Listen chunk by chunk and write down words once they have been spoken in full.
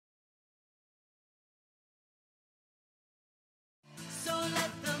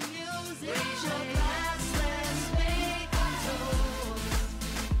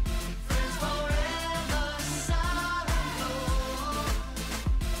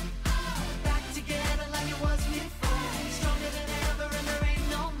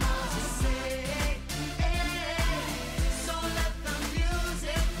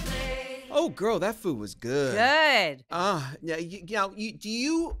Oh, girl, that food was good. Good.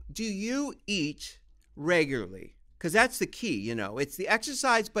 Do you eat regularly? Because that's the key, It's the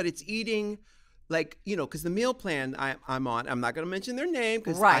exercise, but it's eating, because the meal plan I'm on, I'm not going to mention their name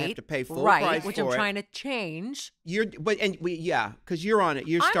because I have to pay full price which for I'm it. trying to change. Because you're on it.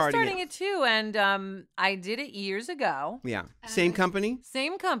 You're starting it too, and I did it years ago. Yeah. Same company?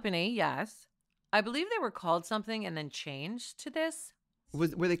 Same company, yes. I believe they were called something and then changed to this.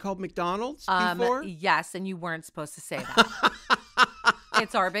 Were they called McDonald's before? Yes, and you weren't supposed to say that.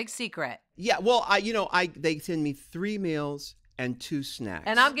 It's our big secret. Yeah, well, they send me 3 meals and 2 snacks.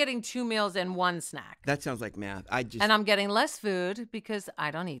 And I'm getting 2 meals and 1 snack. That sounds like math. And I'm getting less food because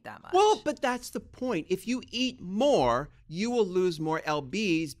I don't eat that much. Well, but that's the point. If you eat more, you will lose more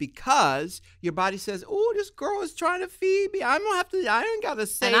lbs because your body says, "Oh, this girl is trying to feed me. I ain't got to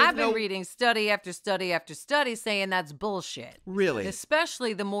save." And I've been reading study after study after study saying that's bullshit. Really?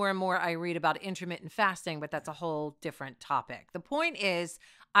 Especially the more and more I read about intermittent fasting, but that's a whole different topic. The point is,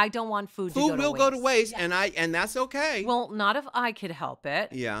 I don't want food to go to waste. Food will go to waste, and that's okay. Well, not if I could help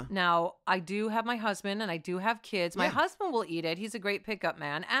it. Yeah. Now, I do have my husband and I do have kids. My husband will eat it. He's a great pickup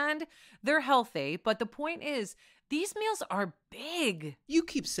man, and they're healthy. But the point is, these meals are big. You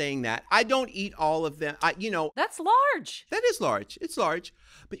keep saying that. I don't eat all of them. That's large. That is large. It's large.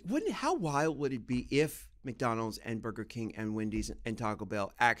 But how wild would it be if McDonald's and Burger King and Wendy's and Taco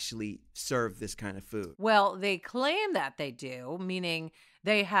Bell actually serve this kind of food? Well, they claim that they do, meaning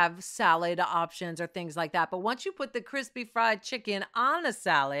they have salad options or things like that. But once you put the crispy fried chicken on a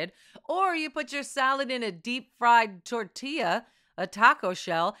salad, or you put your salad in a deep fried tortilla, a taco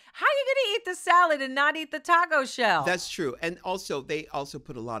shell, how are you going to eat the salad and not eat the taco shell? That's true. And also, they also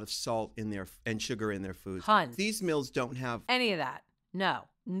put a lot of salt in there and sugar in their foods. Tons. These meals don't have any of that. No.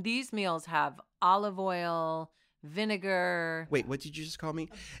 These meals have olive oil, vinegar. Wait, what did you just call me?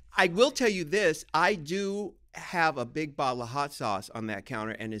 I will tell you this. I do have a big bottle of hot sauce on that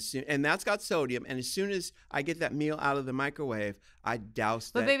counter, and that's got sodium. And as soon as I get that meal out of the microwave, I douse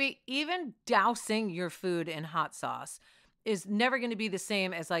that. But baby, even dousing your food in hot sauce is never going to be the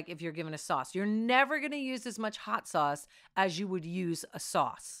same as like if you're given a sauce. You're never going to use as much hot sauce as you would use a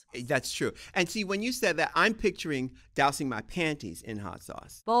sauce. That's true. And see, when you said that, I'm picturing dousing my panties in hot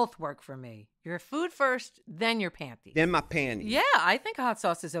sauce. Both work for me. Your food first, then your panties. Then my panties. Yeah, I think hot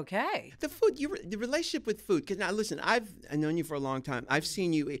sauce is okay. The food, the relationship with food. Because now, listen, I've known you for a long time. I've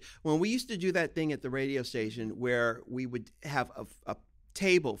seen you when we used to do that thing at the radio station where we would have a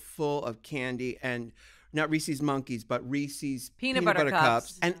table full of candy and not Reese's Monkeys, but Reese's peanut butter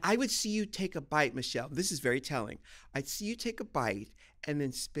cups. And I would see you take a bite, Michelle. This is very telling. I'd see you take a bite and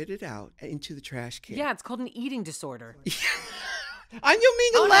then spit it out into the trash can. Yeah, it's called an eating disorder. I don't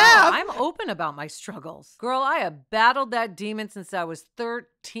mean to laugh. No, I'm open about my struggles. Girl, I have battled that demon since I was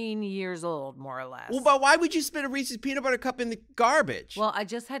 13 years old, more or less. Well, but why would you spit a Reese's peanut butter cup in the garbage? Well, I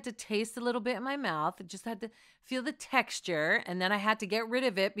just had to taste a little bit in my mouth. I just had to feel the texture, and then I had to get rid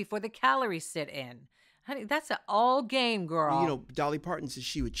of it before the calories sit in. Honey, that's an all game, girl. You know, Dolly Parton says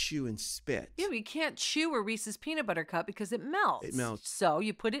she would chew and spit. Yeah, but you can't chew a Reese's peanut butter cup because it melts. It melts. So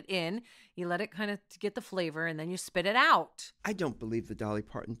you put it in, you let it kind of get the flavor, and then you spit it out. I don't believe the Dolly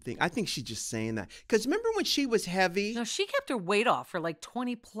Parton thing. I think she's just saying that. Because remember when she was heavy? No, she kept her weight off for like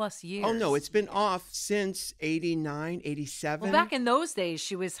 20 plus years. Oh, no, it's been off since 89, 87. Well, back in those days,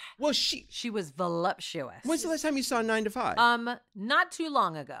 she was... Well, she was voluptuous. When's the last time you saw 9 to 5? Not too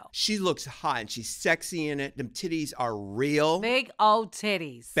long ago. She looks hot and she's sexy in it. Them titties are real. Big old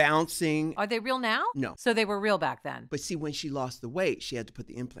titties. Bouncing. Are they real now? No. So they were real back then. But see, when she lost the weight, she had to put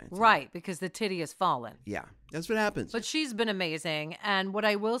the implants Right, in. because the titty has fallen. Yeah, that's what happens. But she's been amazing. And what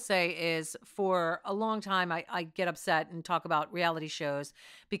I will say is for a long time, I get upset and talk about reality shows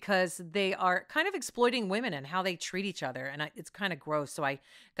because they are kind of exploiting women and how they treat each other. And it's kind of gross. So I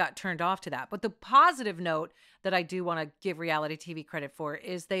got turned off to that. But the positive note that I do want to give reality TV credit for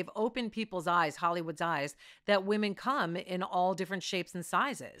is they've opened people's eyes, Hollywood's eyes, that women come in all different shapes and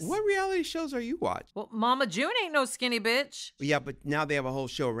sizes. What reality shows are you watching? Well, Mama June ain't no skinny bitch. Yeah, but now they have a whole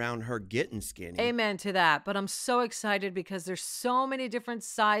show around her getting skinny. Amen to that. But I'm so excited because there's so many different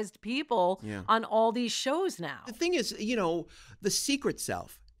sized people on all these shows now. The thing is, you know, the secret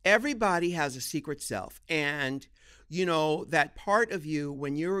self. Everybody has a secret self. And, you know, that part of you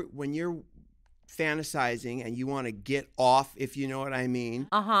when you're fantasizing and you want to get off, if you know what I mean.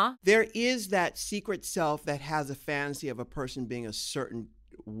 There is that secret self that has a fantasy of a person being a certain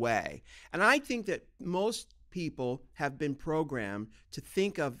way. And I think that most people have been programmed to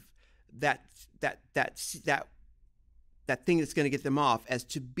think of that thing that's going to get them off as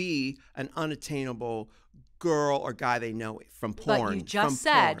to be an unattainable girl or guy they know from porn. But you just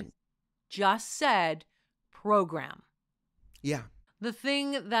said just said program. Yeah. The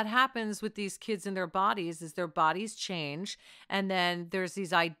thing that happens with these kids in their bodies is their bodies change, and then there's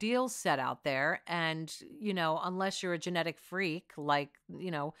these ideals set out there. And, unless you're a genetic freak like,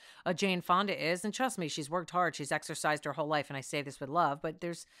 a Jane Fonda is, and trust me, she's worked hard. She's exercised her whole life. And I say this with love, but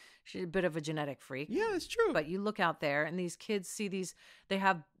she's a bit of a genetic freak. Yeah, it's true. But you look out there and these kids see they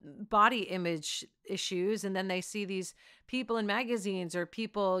have body image issues. And then they see these people in magazines or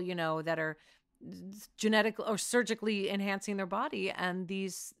people, that are genetic or surgically enhancing their body, and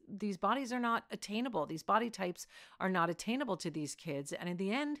these bodies are not attainable. These body types are not attainable to these kids, and in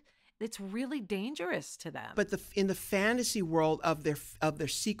the end it's really dangerous to them. But in the fantasy world of their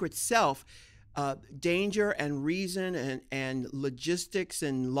secret self, danger and reason and logistics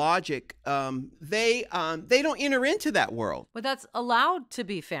and logic, they don't enter into that world. But that's allowed to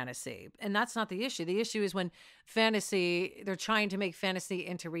be fantasy, and that's not the issue. The issue is when they're trying to make fantasy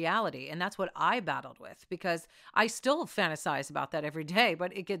into reality, and that's what I battled with, because I still fantasize about that every day,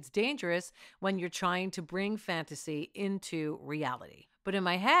 but it gets dangerous when you're trying to bring fantasy into reality. But in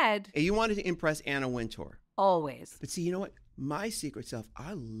my head... You wanted to impress Anna Wintour. Always. But see, you know what? My secret self,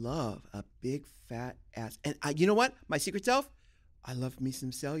 I love a big fat ass. And you know what? My secret self, I love me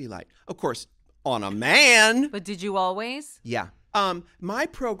some cellulite. Of course, on a man. But did you always? Yeah. My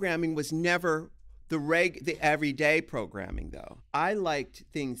programming was never the everyday programming, though. I liked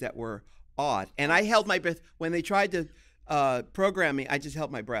things that were odd. And I held my breath. When they tried to program me, I just held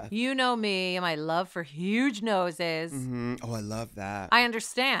my breath. You know me and my love for huge noses. Mm-hmm. Oh, I love that. I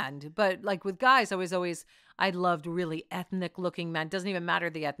understand. But like with guys, I loved really ethnic looking men. Doesn't even matter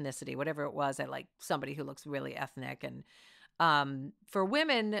the ethnicity, whatever it was. I like somebody who looks really ethnic. And for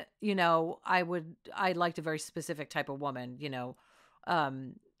women, I liked a very specific type of woman,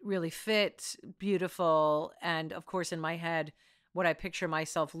 really fit, beautiful. And of course, in my head, what I picture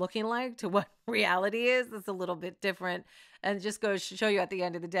myself looking like to what reality is a little bit different. And it just goes to show you at the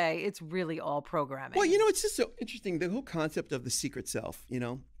end of the day, it's really all programming. Well, it's just so interesting, the whole concept of the secret self,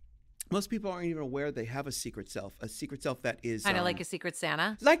 Most people aren't even aware they have a secret self that is kind of like a secret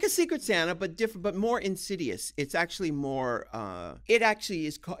Santa. Like a secret Santa, but different, but more insidious. It's actually more. It actually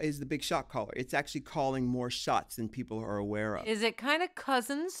is the big shot caller. It's actually calling more shots than people are aware of. Is it kind of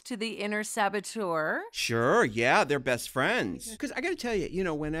cousins to the inner saboteur? Sure, yeah, they're best friends. Because I got to tell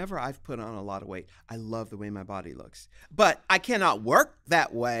you, whenever I've put on a lot of weight, I love the way my body looks, but I cannot work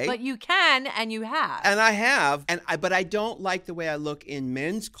that way. But you can, and you have, and I have, but I don't like the way I look in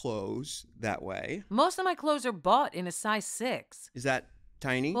men's clothes that way. Most of my clothes are bought in a size 6. Is that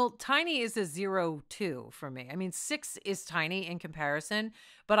tiny? Well, tiny is a 0-2 for me. I mean, 6 is tiny in comparison,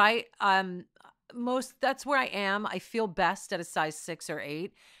 but that's where I am. I feel best at a size 6 or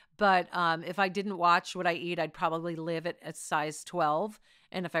 8. But if I didn't watch what I eat, I'd probably live at a size 12.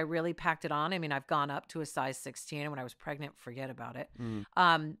 And if I really packed it on, I mean, I've gone up to a size 16. And when I was pregnant, forget about it.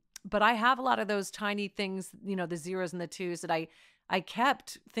 But I have a lot of those tiny things, the 0s and the 2s that I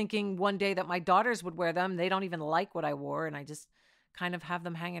kept thinking one day that my daughters would wear them. They don't even like what I wore. And I just kind of have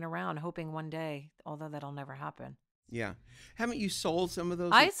them hanging around, hoping one day, although that'll never happen. Yeah. Haven't you sold some of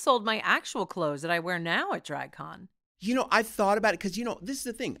those? I sold my actual clothes that I wear now at DragCon. I've thought about it because, this is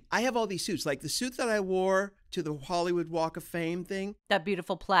the thing. I have all these suits, like the suit that I wore to the Hollywood Walk of Fame thing. That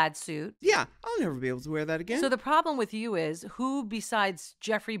beautiful plaid suit. Yeah, I'll never be able to wear that again. So the problem with you is, who besides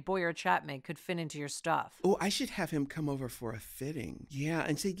Jeffrey Boyer Chapman could fit into your stuff? Oh, I should have him come over for a fitting. Yeah,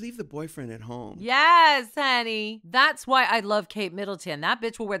 and say, leave the boyfriend at home. Yes, honey. That's why I love Kate Middleton. That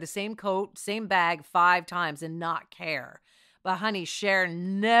bitch will wear the same coat, same bag 5 times and not care. But honey, Cher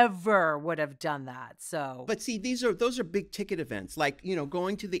never would have done that. So, but see, those are big ticket events, like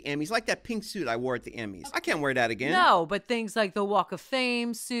going to the Emmys, like that pink suit I wore at the Emmys. I can't wear that again. No, but things like the Walk of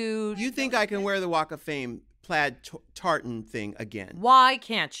Fame suit. You think I can wear the Walk of Fame plaid tartan thing again? Why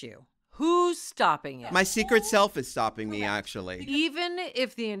can't you? Who's stopping you? My secret self is stopping me, actually. Even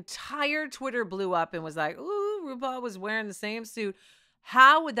if the entire Twitter blew up and was like, "Ooh, RuPaul was wearing the same suit."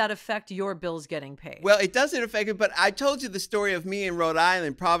 How would that affect your bills getting paid? Well, it doesn't affect it, but I told you the story of me in Rhode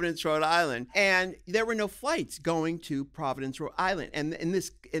Island, Providence, Rhode Island, and there were no flights going to Providence, Rhode Island. And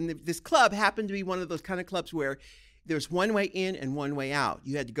this club happened to be one of those kind of clubs where there's one way in and one way out.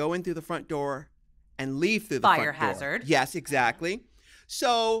 You had to go in through the front door and leave through the front door. Fire hazard. Yes, exactly.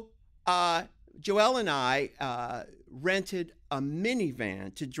 So Joelle and I rented a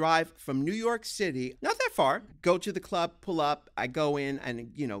minivan to drive from New York City, not that far, go to the club, pull up, I go in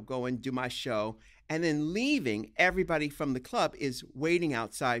and, go and do my show. And then leaving, everybody from the club is waiting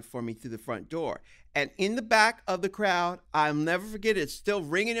outside for me through the front door. And in the back of the crowd, I'll never forget it, it's still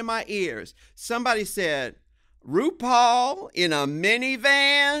ringing in my ears. Somebody said, RuPaul in a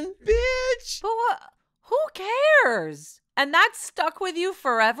minivan, bitch. But who cares? And that stuck with you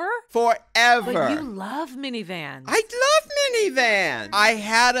forever? Forever. But you love minivans. I love minivans. I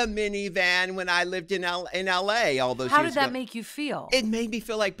had a minivan when I lived in LA all those years ago. How did that make you feel? It made me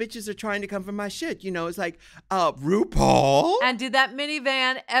feel like bitches are trying to come for my shit. You know, it's like, RuPaul. And did that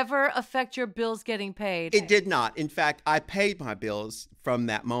minivan ever affect your bills getting paid? It did not. In fact, I paid my bills from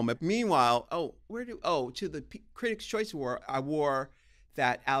that moment. Meanwhile, to the Critics' Choice Award, I wore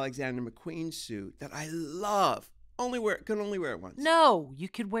that Alexander McQueen suit that I love. Could only wear it once. No, you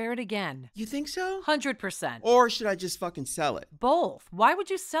could wear it again. You think so? 100%. Or should I just fucking sell it? Both. Why would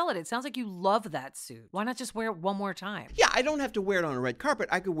you sell it? It sounds like you love that suit. Why not just wear it one more time? Yeah, I don't have to wear it on a red carpet.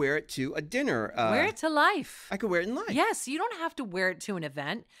 I could wear it to a dinner. Wear it to life. I could wear it in life. Yes, you don't have to wear it to an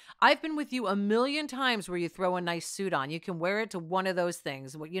event. I've been with you a million times where you throw a nice suit on. You can wear it to one of those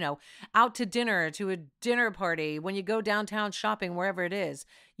things, out to dinner, to a dinner party, when you go downtown shopping, wherever it is.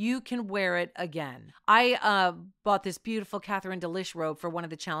 You can wear it again. I bought this beautiful Catherine Delish robe for one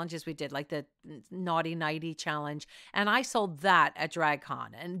of the challenges we did, like the Naughty Nighty challenge. And I sold that at DragCon.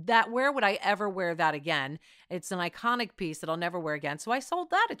 And where would I ever wear that again? It's an iconic piece that I'll never wear again. So I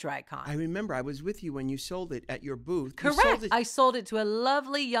sold that at DragCon. I remember I was with you when you sold it at your booth. Correct. I sold it to a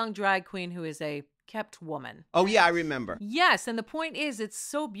lovely young drag queen who is a kept woman. Oh, yeah, I remember. Yes, and the point is, it's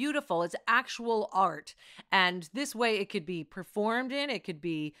so beautiful. It's actual art. And this way it could be performed in, it could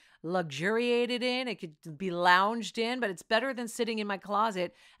be luxuriated in, it could be lounged in, but it's better than sitting in my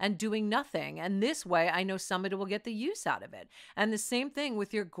closet and doing nothing. And this way I know somebody will get the use out of it. And the same thing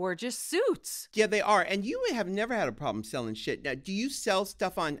with your gorgeous suits. Yeah, they are. And you have never had a problem selling shit. Now, do you sell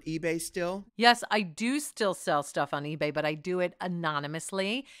stuff on eBay still? Yes, I do still sell stuff on eBay, but I do it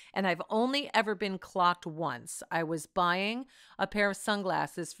anonymously. And I've only ever been clocked once. I was buying a pair of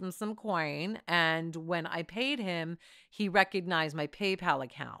sunglasses from some queen, and when I paid him, he recognized my PayPal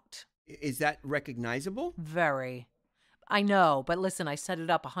account. Is that recognizable? Very. I know, but listen, I set it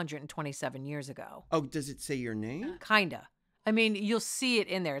up 127 years ago. Oh, does it say your name? Kinda. I mean, you'll see it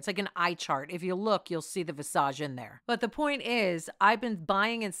in there. It's like an eye chart. If you look, you'll see the Visage in there. But the point is, I've been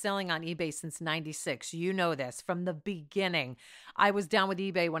buying and selling on eBay since 96. You know this from the beginning. I was down with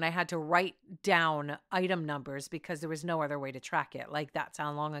eBay when I had to write down item numbers because there was no other way to track it. Like, that's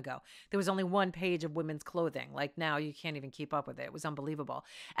how long ago. There was only one page of women's clothing. Like, now you can't even keep up with it. It was unbelievable.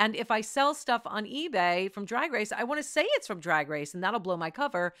 And if I sell stuff on eBay from Drag Race, I want to say it's from Drag Race, and that'll blow my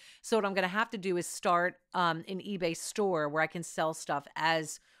cover. So what I'm going to have to do is start an eBay store where I can sell stuff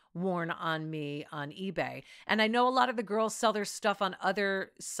as worn on me on eBay. And I know a lot of the girls sell their stuff on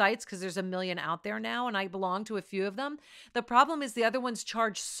other sites because there's a million out there now, and I belong to a few of them. The problem is the other ones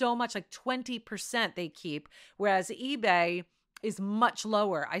charge so much, like 20% they keep, whereas eBay is much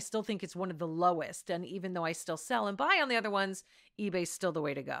lower. I still think it's one of the lowest. And even though I still sell and buy on the other ones, eBay's still the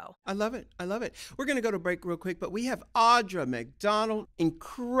way to go. I love it. I love it. We're going to go to break real quick, but we have Audra McDonald,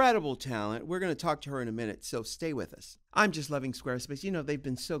 incredible talent. We're going to talk to her in a minute, so stay with us. I'm just loving Squarespace. You know, they've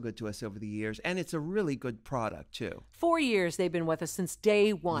been so good to us over the years, and it's a really good product, too. 4 years they've been with us since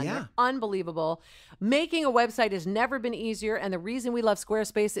day one. Yeah. They're unbelievable. Making a website has never been easier, and the reason we love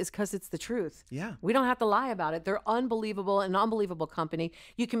Squarespace is because it's the truth. Yeah. We don't have to lie about it. They're unbelievable, an unbelievable company.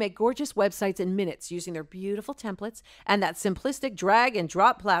 You can make gorgeous websites in minutes using their beautiful templates and that simplistic drag and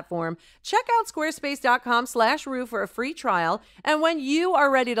drop platform. Check out squarespace.com/Ru for a free trial. And when you are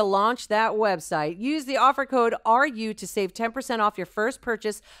ready to launch that website, use the offer code RU to save 10% off your first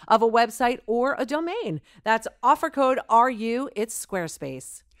purchase of a website or a domain. That's offer code RU. It's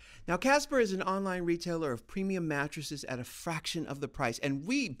Squarespace. Now, Casper is an online retailer of premium mattresses at a fraction of the price, and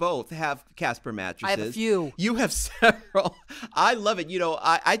we both have Casper mattresses. I have a few. You have several. I love it. You know,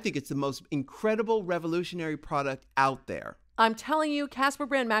 I think it's the most incredible, revolutionary product out there. I'm telling you, Casper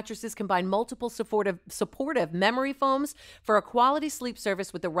brand mattresses combine multiple supportive memory foams for a quality sleep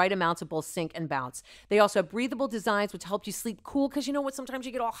service with the right amounts of both sink and bounce. They also have breathable designs which help you sleep cool, because you know what, sometimes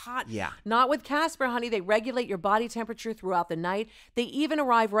you get all hot. Yeah. Not with Casper, honey. They regulate your body temperature throughout the night. They even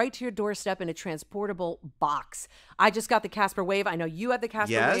arrive right to your doorstep in a transportable box. I just got the Casper Wave. I know you have the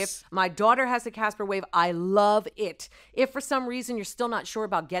Casper Wave. My daughter has the Casper Wave. I love it. If for some reason you're still not sure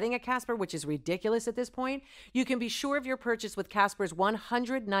about getting a Casper, which is ridiculous at this point, you can be sure of your purchase with Casper's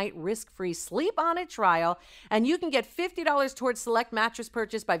 100-night risk-free sleep on it trial, and you can get $50 towards select mattress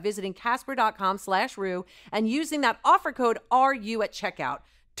purchase by visiting casper.com/Ru and using that offer code RU at checkout.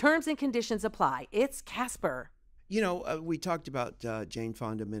 Terms and conditions apply. It's Casper. You know, we talked about Jane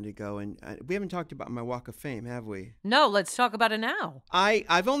Fonda a minute ago, and we haven't talked about my Walk of Fame, have we? No, let's talk about it now.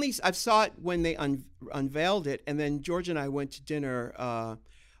 I've saw it when they unveiled it, and then George and I went to dinner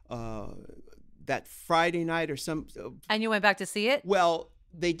that Friday night or some. And you went back to see it? Well,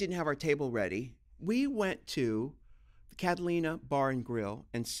 they didn't have our table ready. We went to the Catalina Bar and Grill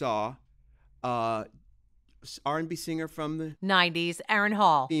and saw R&B singer from the 90s, Aaron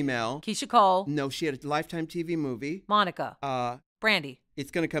Hall. Female. Keisha Cole. No, she had a Lifetime TV movie. Monica. Brandy.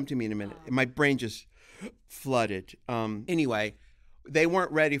 It's going to come to me in a minute. My brain just flooded. Anyway, they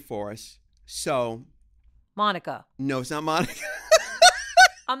weren't ready for us. So. Monica. No, it's not Monica.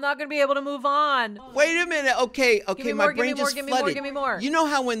 I'm not going to be able to move on. Wait a minute. Okay, my brain just flooded. Give me more. You know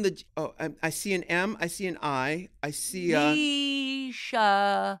how when I see an M, I see an I see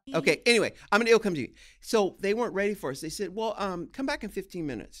Misha. Okay, anyway, it'll come to you. So they weren't ready for us. They said, well, come back in 15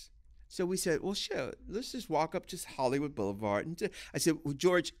 minutes. So we said, well, sure, let's just walk up just Hollywood Boulevard. And I said, well,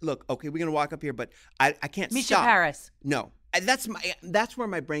 George, look, okay, we're going to walk up here, but I can't Misha stop. Paris. No, that's where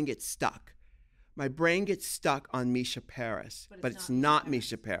my brain gets stuck. My brain gets stuck on Misha Paris, but it's not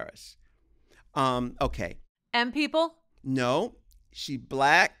Misha Paris. Okay. M people? No, she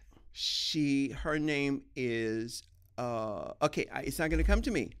black. Her name is, okay, it's not going to come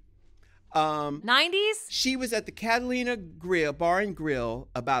to me. 90s? She was at the Catalina Bar and Grill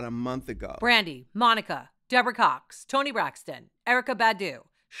about a month ago. Brandy, Monica, Deborah Cox, Toni Braxton, Erykah Badu,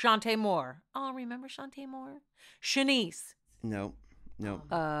 Shantae Moore. Oh, remember Shantae Moore? Shanice. No.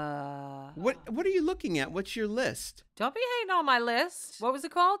 What are you looking at? What's your list? Don't be hating on my list. What was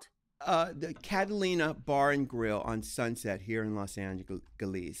it called? The Catalina Bar and Grill on Sunset here in Los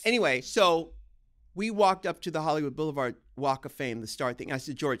Angeles. Anyway, so we walked up to the Hollywood Boulevard Walk of Fame, the star thing. I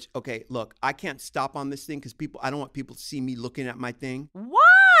said, George, okay, look, I can't stop on this thing because I don't want people to see me looking at my thing.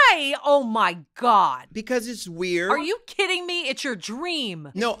 Why? Oh my God. Because it's weird. Are you kidding me? It's your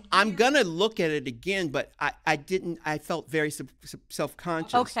dream. No, I'm going to look at it again, but I didn't. I felt very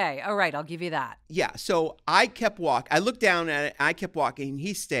self-conscious. Okay, all right, I'll give you that. Yeah, so I kept walking. I looked down at it, I kept walking.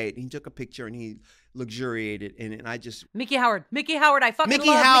 He stayed. He took a picture and he luxuriated in it, and I just... Mickey Howard, I fucking Mickey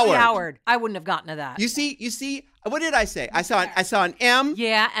love Howard. Mickey Howard. I wouldn't have gotten to that. You see, what did I say? I saw an M.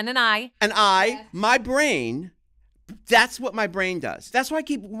 Yeah, and an I. An I. Yeah. My brain, that's what my brain does. That's why I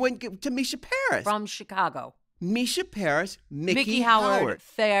keep going to Misha Paris. From Chicago. Misha Paris, Mickey Howard.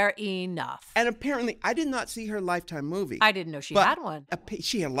 Fair enough. And apparently, I did not see her Lifetime movie. I didn't know she had one.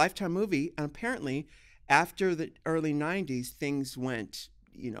 She had a Lifetime movie, and apparently, after the early 90s, things went,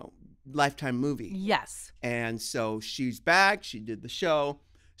 Lifetime movie. Yes. And so she's back. She did the show.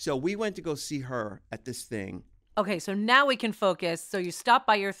 So we went to go see her at this thing. Okay, so now we can focus. So you stopped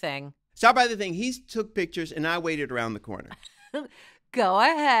by your thing. Stopped by the thing. He took pictures, and I waited around the corner. Go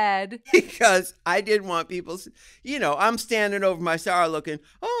ahead. Because I didn't want people, I'm standing over my star looking,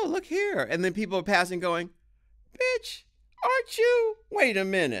 oh, look here. And then people are passing going, bitch, aren't you? Wait a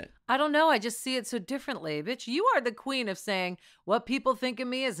minute. I don't know. I just see it so differently. Bitch, you are the queen of saying what people think of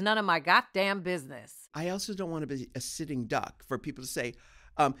me is none of my goddamn business. I also don't want to be a sitting duck for people to say,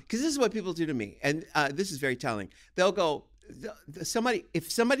 because this is what people do to me. And this is very telling. They'll go, if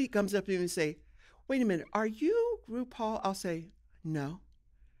somebody comes up to me and say, wait a minute, are you RuPaul? I'll say, no.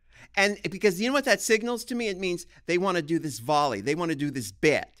 And because you know what that signals to me? It means they want to do this volley. They want to do this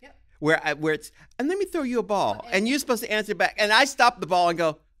bit. Yep. Where it's, and let me throw you a ball. And you're supposed to answer back. And I stop the ball and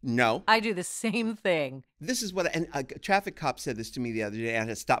go, no. I do the same thing. This is and a traffic cop said this to me the other day. I had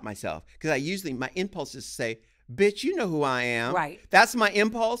to stop myself because my impulse is to say, bitch, you know who I am. Right. That's my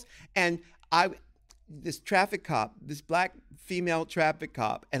impulse. And this traffic cop, this black female traffic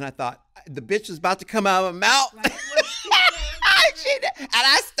cop, and I thought the bitch was about to come out of my mouth. Right. And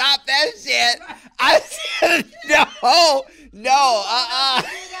I stopped that shit. I said, no.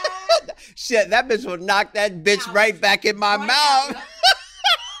 Shit, that bitch will knock that bitch right back in my mouth.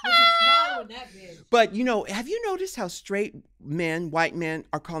 But, have you noticed how straight men, white men,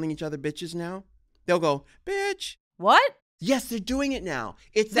 are calling each other bitches now? They'll go, bitch. What? Yes, they're doing it now.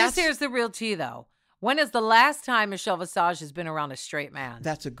 Here's the real tea, though. When is the last time Michelle Visage has been around a straight man?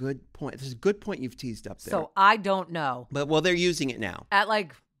 That's a good point. That's a good point you've teased up there. So I don't know. But they're using it now. At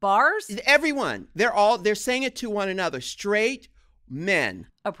bars? Everyone. They're saying it to one another. Straight men.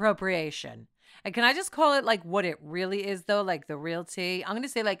 Appropriation. And can I just call it what it really is, though? The real tea? I'm going to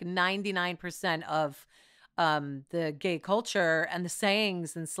say 99% of the gay culture and the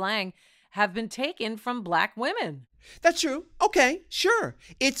sayings and slang have been taken from black women. That's true. Okay, sure.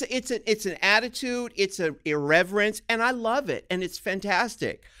 It's an attitude. It's an irreverence, and I love it, and it's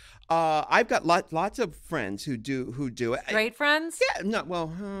fantastic. I've got lots of friends who do it. Straight friends? Yeah. No. Well,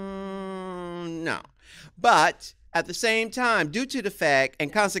 no. But at the same time, due to the fact,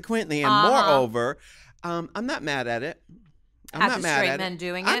 and consequently, and moreover, I'm not mad at it. I'm at not the mad straight at men it.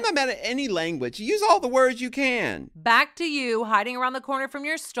 doing I'm it. not mad at any language. Use all the words you can. Back to you hiding around the corner from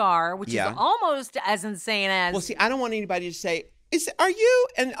your star, which is almost as insane as. Well, see, I don't want anybody to say, are you?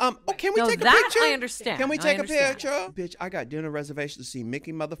 And oh, can we take a that picture? I understand. Can we take a picture? Bitch, I got dinner reservations to see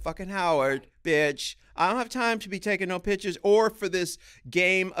Mickey motherfucking Howard, bitch. I don't have time to be taking no pictures or for this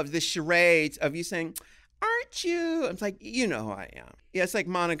game of the charades of you saying, aren't you? I'm like, you know who I am. Yeah, it's like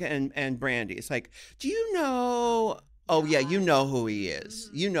Monica and Brandy. It's like, do you know? Oh, yeah, you know who he is.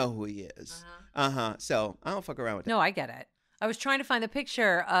 You know who he is. So I don't fuck around with that. No, I get it. I was trying to find the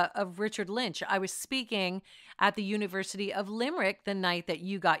picture of Richard Lynch. I was speaking at the University of Limerick the night that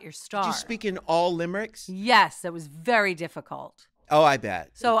you got your star. Did you speak in all limericks? Yes, it was very difficult. Oh, I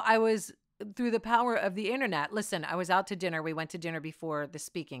bet. So I was, through the power of the internet, listen, I was out to dinner. We went to dinner before the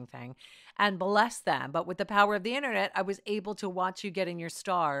speaking thing, and bless them. But with the power of the internet, I was able to watch you getting your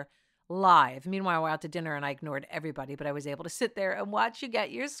star live. Meanwhile, we're out to dinner and I ignored everybody, but I was able to sit there and watch you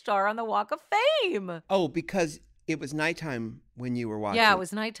get your star on the Walk of Fame. Oh, because it was nighttime when you were watching. Yeah, it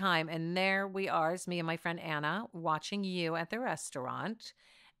was nighttime. And there we are, it's me and my friend Anna, watching you at the restaurant.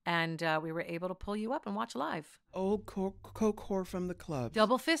 And we were able to pull you up and watch live. Oh, Coke from the club.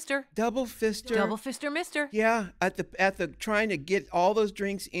 Double fister. Double fister. Double fister, mister. Yeah, at the trying to get all those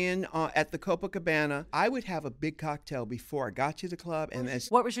drinks in at the Copacabana. I would have a big cocktail before I got to the club, and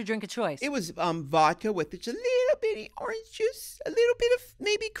what was your drink of choice? It was vodka with just a little bitty orange juice, a little bit of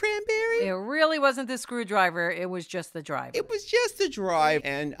maybe cranberry. It really wasn't the screwdriver. It was just the drive. It was just the drive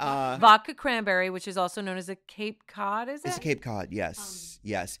and vodka cranberry, which is also known as a Cape Cod. Is it? It's a Cape Cod. Yes,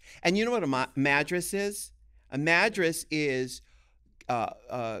 yes. And you know what a madras is? A madras is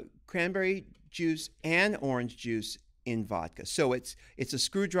cranberry juice and orange juice in vodka. So it's a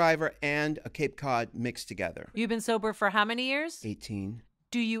screwdriver and a Cape Cod mixed together. You've been sober for how many years? 18.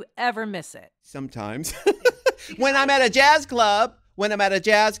 Do you ever miss it? Sometimes. When I'm at a jazz club.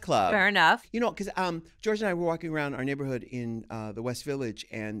 Fair enough. You know, because George and I were walking around our neighborhood in the West Village,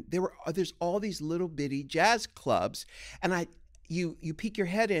 and there's all these little bitty jazz clubs, and you peek your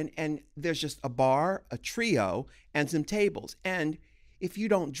head in, and there's just a bar, a trio, and some tables. And if you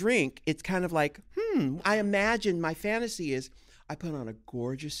don't drink, it's kind of like, I imagine my fantasy is I put on a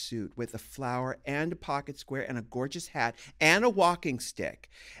gorgeous suit with a flower and a pocket square and a gorgeous hat and a walking stick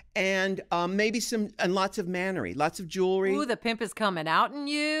and maybe and lots of mannery, lots of jewelry. Ooh, the pimp is coming out in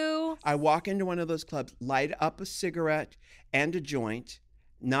you. I walk into one of those clubs, light up a cigarette and a joint,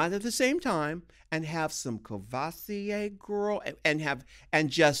 not at the same time, and have some Courvoisier, girl, and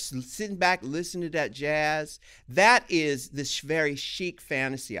just sitting back, listen to that jazz. That is this very chic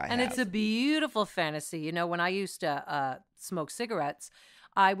fantasy I have. And it's a beautiful fantasy. You know, when I used to smoke cigarettes,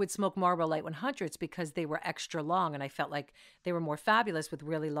 I would smoke Marlboro Light 100s because they were extra long, and I felt like they were more fabulous with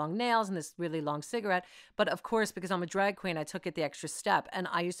really long nails and this really long cigarette. But of course, because I'm a drag queen, I took it the extra step, and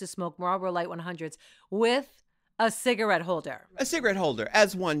I used to smoke Marlboro Light 100s with a cigarette holder. A cigarette holder,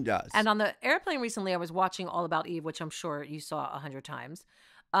 as one does. And on the airplane recently, I was watching All About Eve, which I'm sure you saw 100 times.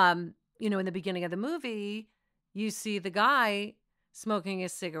 You know, in the beginning of the movie, you see the guy smoking a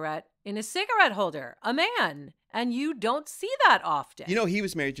cigarette in a cigarette holder, a man. And you don't see that often. You know, he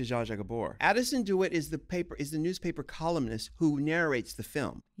was married to Zsa Zsa Gabor. Addison DeWitt is the newspaper columnist who narrates the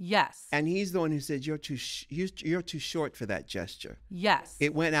film. Yes. And he's the one who said, you're too short for that gesture. Yes.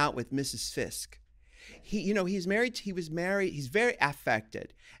 It went out with Mrs. Fisk. He's very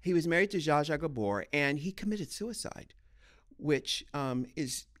affected. He was married to Zsa Zsa Gabor, and he committed suicide, which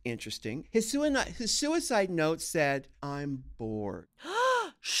is interesting. His suicide note said, "I'm bored."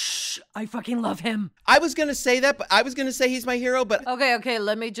 Shh, I fucking love him. I was going to say that, but I was going to say he's my hero, but... Okay,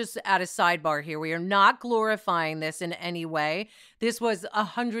 let me just add a sidebar here. We are not glorifying this in any way. This was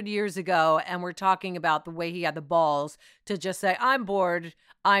 100 years ago, and we're talking about the way he had the balls to just say, I'm bored,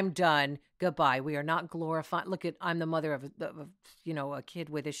 I'm done, goodbye. We are not glorifying. Look, I'm the mother of a kid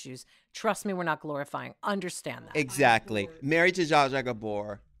with issues. Trust me, we're not glorifying. Understand that. Exactly. Married to Zsa Zsa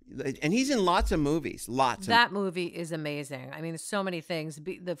Gabor. And he's in lots of movies. That movie is amazing. I mean, there's so many things.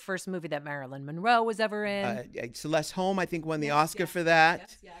 The first movie that Marilyn Monroe was ever in. Celeste Holm, I think, won the Oscar for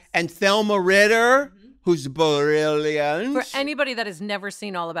that. Yes. And Thelma Ritter, who's brilliant. For anybody that has never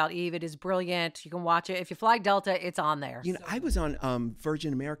seen All About Eve, it is brilliant. You can watch it. If you fly Delta, it's on there. You know, I was on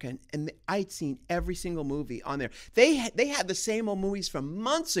Virgin America, and I'd seen every single movie on there. They had the same old movies from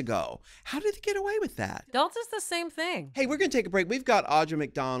months ago. How did they get away with that? Delta's the same thing. Hey, we're going to take a break. We've got Audra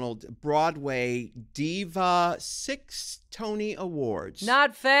McDonald, Broadway Diva, 6 Tony Awards.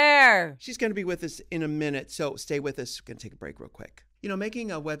 Not fair. She's going to be with us in a minute, so stay with us. We're going to take a break real quick. You know,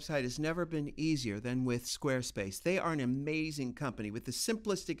 making a website has never been easier than with Squarespace. They are an amazing company with the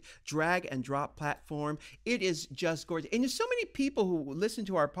simplistic drag and drop platform. It is just gorgeous. And there's so many people who listen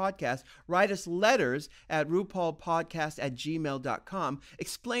to our podcast write us letters at RuPaulPodcast@gmail.com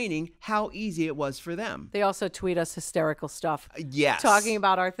explaining how easy it was for them. They also tweet us hysterical stuff. Yes. Talking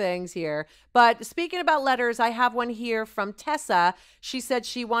about our things here. But speaking about letters, I have one here from Tessa. She said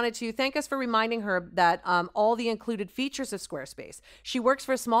she wanted to thank us for reminding her that all the included features of Squarespace. She works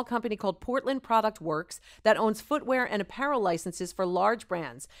for a small company called Portland Product Works that owns footwear and apparel licenses for large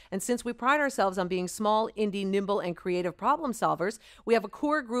brands. And since we pride ourselves on being small, indie, nimble, and creative problem solvers, we have a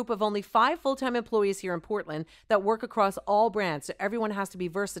core group of only 5 full-time employees here in Portland that work across all brands. So everyone has to be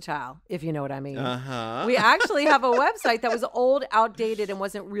versatile, if you know what I mean. Uh-huh. We actually have a website that was old, outdated, and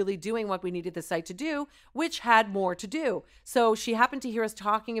wasn't really doing what we needed the site to do, which had more to do. So she happened to hear us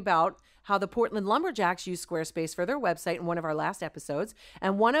talking about how the Portland Lumberjacks use Squarespace for their website in one of our last episodes.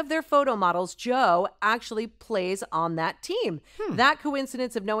 And one of their photo models, Joe, actually plays on that team. That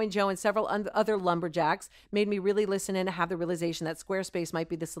coincidence of knowing Joe and several other lumberjacks made me really listen in and have the realization that Squarespace might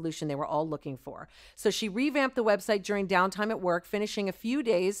be the solution they were all looking for. So she revamped the website during downtime at work, finishing a few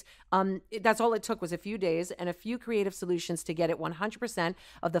days. That's all it took, was a few days and a few creative solutions to get it 100%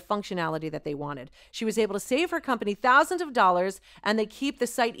 of the functionality that they wanted. She was able to save her company thousands of dollars, and they keep the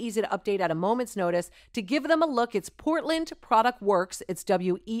site easy to update at a moment's notice. To give them a look, it's Portland Product Works. It's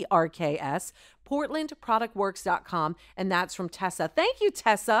WERKS, portlandproductworks.com, and that's from Tessa. Thank you,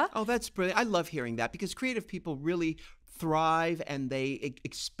 Tessa. Oh, that's brilliant. I love hearing that because creative people really thrive and they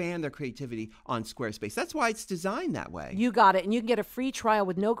expand their creativity on Squarespace. That's why it's designed that way. You got it. And you can get a free trial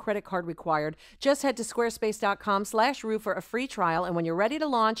with no credit card required. Just head to squarespace.com/Ru for a free trial. And when you're ready to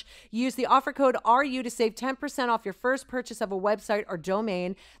launch, use the offer code RU to save 10% off your first purchase of a website or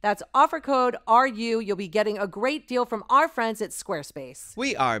domain. That's offer code RU. You'll be getting a great deal from our friends at Squarespace.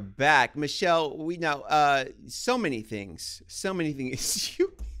 We are back. Michelle, we now, so many things.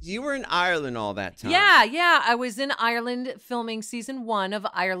 You were in Ireland all that time. Yeah. I was in Ireland filming season 1 of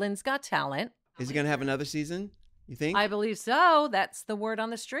Ireland's Got Talent. Is it going to have another season, you think? I believe so. That's the word on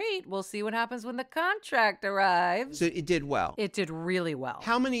the street. We'll see what happens when the contract arrives. So it did well. It did really well.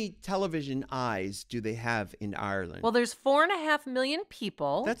 How many television eyes do they have in Ireland? Well, there's 4.5 million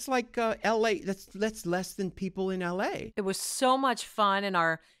people. That's like L.A. That's less than people in L.A. It was so much fun, and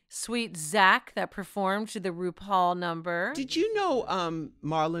our sweet Zach that performed to the RuPaul number. Did you know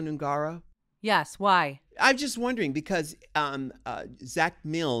Marlon Ungaro? Yes. Why? I'm just wondering because Zach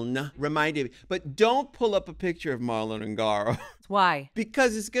Milne reminded me. But don't pull up a picture of Marlon Ungaro. Why?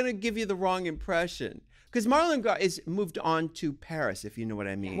 Because it's going to give you the wrong impression. Because Marlon Ungaro is moved on to Paris, if you know what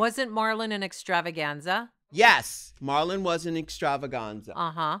I mean. Wasn't Marlon an extravaganza? Yes. Marlon was an extravaganza.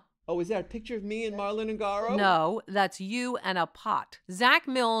 Uh-huh. Oh, is that a picture of me and Marlon Ungaro? No, that's you and a pot. Zach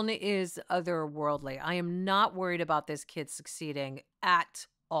Milne is otherworldly. I am not worried about this kid succeeding at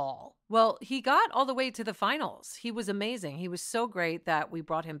all. Well, he got all the way to the finals. He was amazing. He was so great that we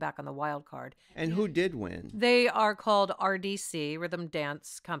brought him back on the wild card. And who did win? They are called RDC, Rhythm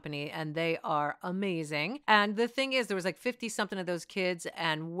Dance Company, and they are amazing. And the thing is, there was like 50-something of those kids,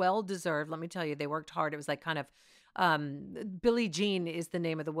 and well-deserved. Let me tell you, they worked hard. It was like kind of Billie Jean is the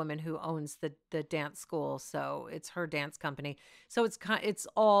name of the woman who owns the dance school, so it's her dance company. So it's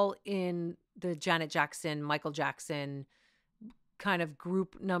all in the Janet Jackson, Michael Jackson kind of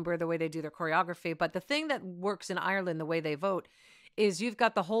group number, the way they do their choreography. But the thing that works in Ireland, the way they vote, is you've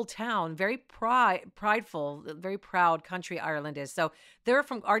got the whole town very prideful, very proud country Ireland is. So they're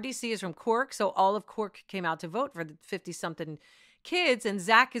from RDC is from Cork, so all of Cork came out to vote for the 50-something kids, and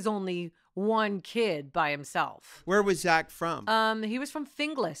Zach is only one kid by himself. Where was Zach from? He was from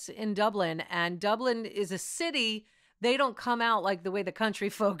Finglas in Dublin, and Dublin is a city. They don't come out like the way the country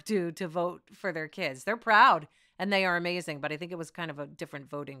folk do to vote for their kids. They're proud, and they are amazing, but I think it was kind of a different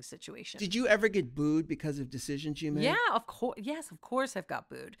voting situation. Did you ever get booed because of decisions you made? Yeah, of course. Yes, of course I've got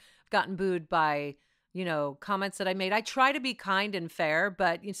booed. I've gotten booed by, comments that I made. I try to be kind and fair,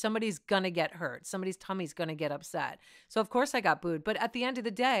 but somebody's going to get hurt. Somebody's tummy's going to get upset. So of course I got booed. But at the end of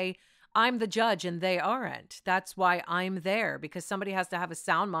the day, I'm the judge and they aren't. That's why I'm there, because somebody has to have a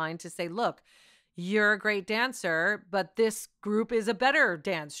sound mind to say, look, you're a great dancer, but this group is a better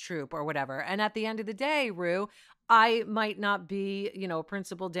dance troupe or whatever. And at the end of the day, Ru, I might not be, a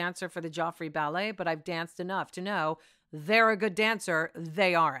principal dancer for the Joffrey Ballet, but I've danced enough to know they're a good dancer.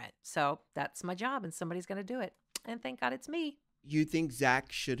 They aren't. So that's my job, and somebody's going to do it. And thank God it's me. You think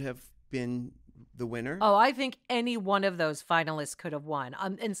Zach should have been the winner? Oh, I think any one of those finalists could have won.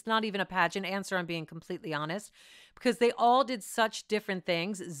 It's not even a pageant answer. I'm being completely honest, because they all did such different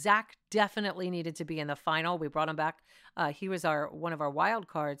things. Zach definitely needed to be in the final. We brought him back. He was one of our wild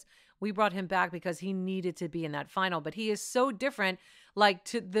cards. We brought him back because he needed to be in that final. But he is so different, like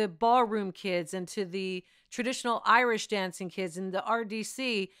to the ballroom kids and to the traditional Irish dancing kids and the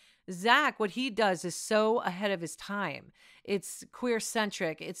RDC. Zach, what he does is so ahead of his time. It's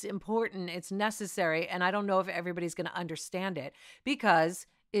queer-centric, it's important, it's necessary, and I don't know if everybody's going to understand it because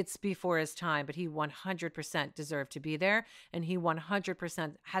it's before his time, but he 100% deserved to be there, and he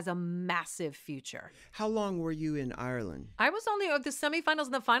 100% has a massive future. How long were you in Ireland? I was only, the semifinals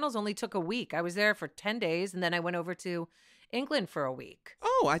and the finals only took a week. I was there for 10 days, and then I went over to England for a week.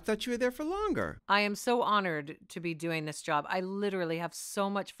 Oh, I thought you were there for longer. I am so honored to be doing this job. I literally have so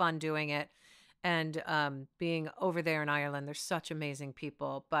much fun doing it. And being over there in Ireland, there's such amazing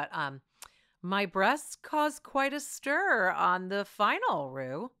people. But my breasts caused quite a stir on the final,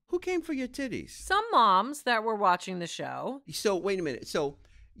 Rue. Who came for your titties? Some moms that were watching the show. So wait a minute. So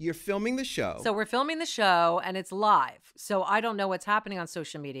you're filming the show. So we're filming the show and it's live. So I don't know what's happening on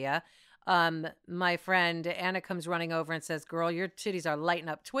social media. My friend Anna comes running over and says, "Girl, your titties are lighting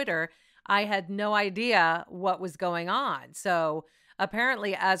up Twitter." I had no idea what was going on. So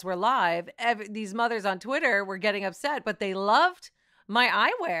apparently, as we're live, these mothers on Twitter were getting upset, but they loved my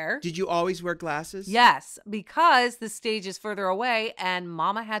eyewear. Did you always wear glasses? Yes, because the stage is further away and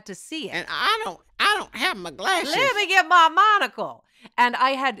Mama had to see it. And I don't have my glasses. Let me get my monocle. And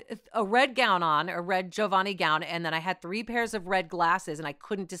I had a red gown on, a red Giovanni gown, and then I had 3 pairs of red glasses, and I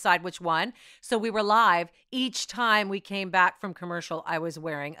couldn't decide which one. So we were live. Each time we came back from commercial, I was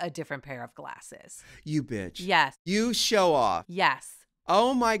wearing a different pair of glasses. You bitch. Yes. You show off. Yes.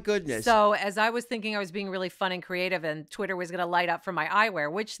 Oh, my goodness. So as I was thinking I was being really fun and creative and Twitter was going to light up for my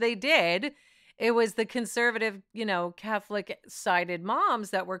eyewear, which they did, it was the conservative, Catholic-sided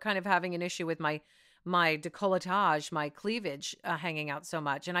moms that were kind of having an issue with my decolletage, my cleavage hanging out so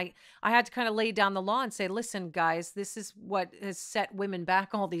much. And I had to kind of lay down the law and say, listen, guys, this is what has set women back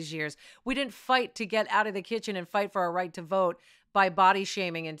all these years. We didn't fight to get out of the kitchen and fight for our right to vote by body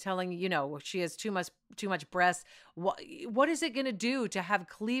shaming and telling, she has too much breast. What is it going to do to have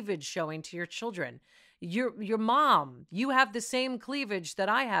cleavage showing to your children? Your mom, you have the same cleavage that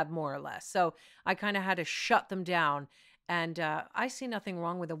I have, more or less. So I kind of had to shut them down. And I see nothing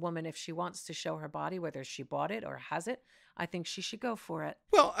wrong with a woman if she wants to show her body, whether she bought it or has it. I think she should go for it.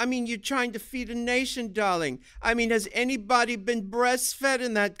 Well, I mean, you're trying to feed a nation, darling. I mean, has anybody been breastfed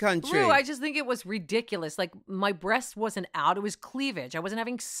in that country? Rue, I just think it was ridiculous. Like, my breast wasn't out. It was cleavage. I wasn't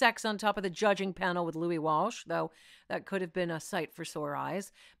having sex on top of the judging panel with Louis Walsh, though that could have been a sight for sore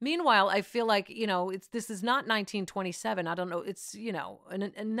eyes. Meanwhile, I feel like, this is not 1927. I don't know. It's,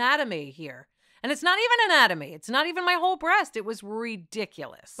 an anatomy here. And it's not even anatomy. It's not even my whole breast. It was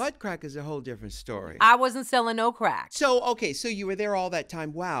ridiculous. Butt crack is a whole different story. I wasn't selling no crack. So you were there all that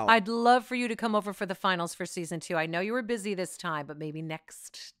time. Wow. I'd love for you to come over for the finals for season 2. I know you were busy this time, but maybe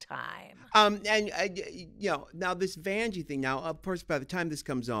next time. Now this Vanjie thing. Now, of course, by the time this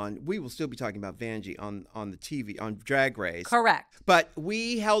comes on, we will still be talking about Vanjie on the TV, on Drag Race. Correct. But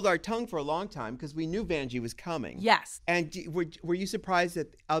we held our tongue for a long time because we knew Vanjie was coming. Yes. And were you surprised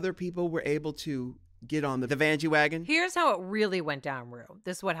that other people were able to get on the Vanjie wagon? Here's how it really went down, Rue.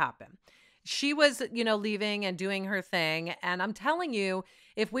 This is what happened. She was, leaving and doing her thing. And I'm telling you,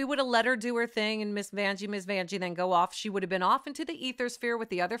 if we would have let her do her thing and Miss Vanjie, then go off, she would have been off into the ethersphere with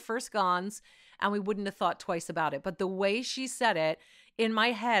the other first gons, and we wouldn't have thought twice about it. But the way she said it, in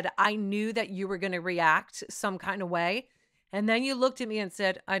my head, I knew that you were going to react some kind of way. And then you looked at me and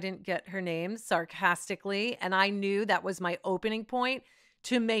said, I didn't get her name, sarcastically. And I knew that was my opening point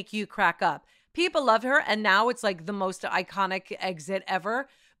to make you crack up. People love her, and now it's like the most iconic exit ever.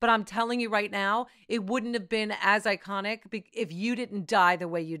 But I'm telling you right now, it wouldn't have been as iconic if you didn't die the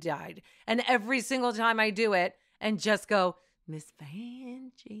way you died. And every single time I do it and just go, Miss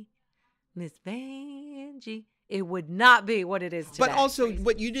Vanjie, Miss Vanjie, it would not be what it is today. But also,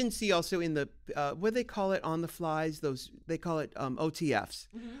 what you didn't see also in the, what do they call it on the flies? They call it OTFs.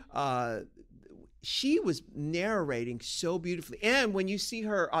 Mm-hmm. She was narrating so beautifully. And when you see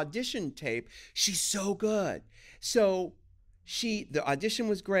her audition tape, she's so good. So the audition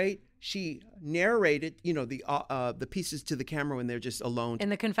was great. She narrated, the pieces to the camera when they're just alone. In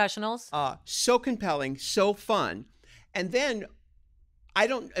the confessionals? So compelling, so fun. And then, I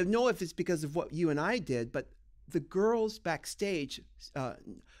don't know if it's because of what you and I did, but the girls backstage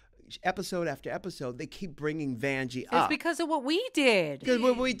episode after episode, they keep bringing Vanjie up. It's because of what we did. Because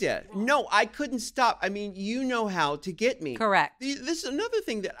what we did. No, I couldn't stop. I mean, you know how to get me. Correct. This is another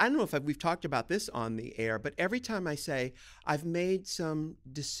thing that I don't know if we've talked about this on the air, but every time I say I've made some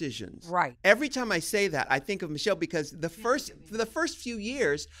decisions. Right. Every time I say that, I think of Michelle for the first few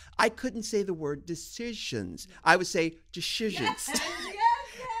years, I couldn't say the word decisions. I would say decisions. Yes.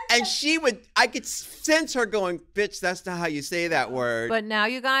 And I could sense her going, bitch, that's not how you say that word. But now,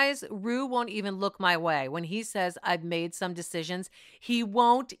 you guys, Ru won't even look my way. When he says I've made some decisions, he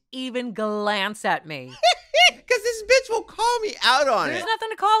won't even glance at me. Because this bitch will call me out on it. There's nothing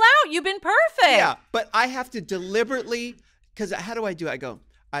to call out. You've been perfect. Yeah, but I have to deliberately, because how do I do it? I go,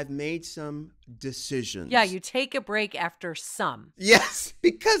 I've made some decisions. Yeah, you take a break after some. Yes,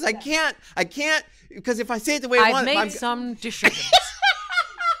 because I can't, because if I say it the way I want it. I've made some decisions.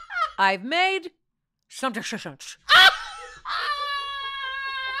 I've made some decisions.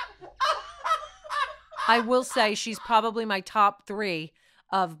 I will say she's probably my top 3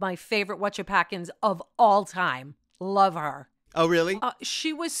 of my favorite Whatchapackins of all time. Love her. Oh, really?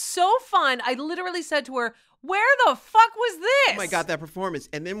 She was so fun. I literally said to her, where the fuck was this? Oh my God, that performance.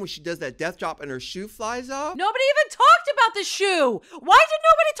 And then when she does that death drop and her shoe flies off. Nobody even talked about the shoe. Why did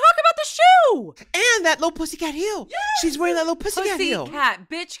nobody talk about the shoe? And that little pussycat heel. Yes. She's wearing that little pussycat heel. Pussycat,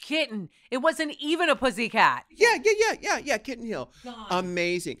 bitch, kitten. It wasn't even a pussycat. Yeah, kitten heel. God.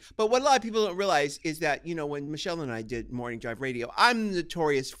 Amazing. But what a lot of people don't realize is that, when Michelle and I did Morning Drive Radio, I'm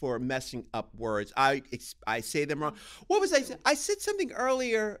notorious for messing up words. I say them wrong. What was I saying? I said something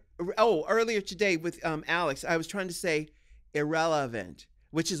earlier today with Alex. I was trying to say irrelevant,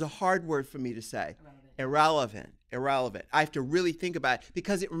 which is a hard word for me to say. Irrelevant. I have to really think about it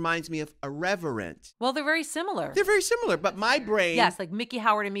because it reminds me of irreverent. Well, they're very similar. But my brain... Yes, like Mickey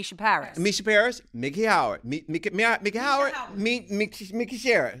Howard and Misha Paris. Misha Paris, Mickey Howard. Mickey Howard, Mickey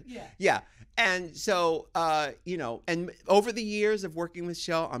Shara. Yeah. And so, and over the years of working with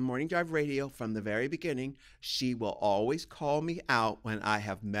Michelle on Morning Drive Radio from the very beginning, she will always call me out when I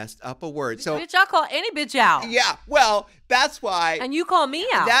have messed up a word. So, bitch, I'll call any bitch out. Yeah, well, that's why. And you call me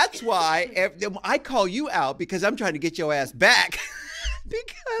out. That's why I call you out because I'm trying to get your ass back.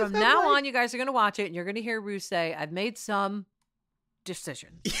 From now on, you guys are going to watch it and you're going to hear Ru say, I've made some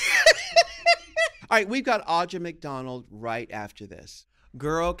decisions. All right, we've got Audra McDonald right after this.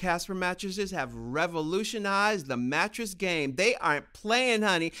 Girl, Casper mattresses have revolutionized the mattress game. They aren't playing,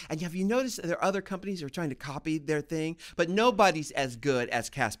 honey. And have you noticed there are other companies that are trying to copy their thing? But nobody's as good as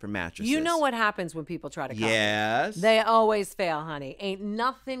Casper mattresses. You know what happens when people try to copy? Yes. They always fail, honey. Ain't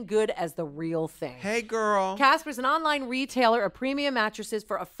nothing good as the real thing. Hey, girl. Casper's an online retailer of premium mattresses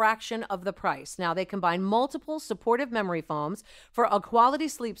for a fraction of the price. Now, they combine multiple supportive memory foams for a quality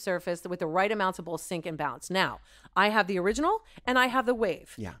sleep surface with the right amounts of both sink and bounce. Now, I have the original and I have the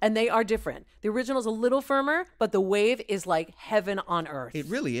Wave. Yeah. And they are different. The original's a little firmer, but the Wave is like heaven on earth. It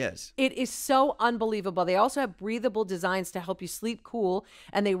really is. It is so unbelievable. They also have breathable designs to help you sleep cool,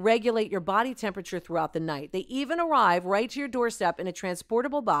 and they regulate your body temperature throughout the night. They even arrive right to your doorstep in a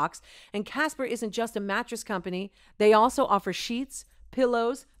transportable box. And Casper isn't just a mattress company. They also offer sheets,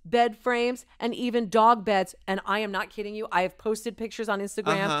 pillows, bed frames, and even dog beds. And I am not kidding you. I have posted pictures on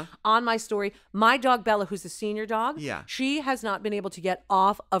Instagram on my story. My dog Bella, who's a senior dog, she has not been able to get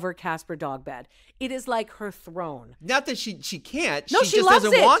off of her Casper dog bed. It is like her throne. Not that she can't. No, she just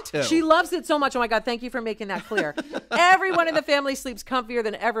doesn't want to. She loves it so much. Oh my God, thank you for making that clear. Everyone in the family sleeps comfier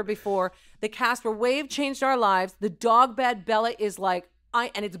than ever before. The Casper Wave changed our lives. The dog bed Bella is like,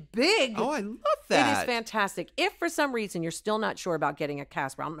 and it's big. Oh, I love that. It is fantastic. If for some reason you're still not sure about getting a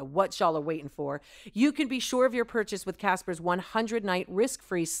Casper, I don't know what y'all are waiting for, you can be sure of your purchase with Casper's 100-night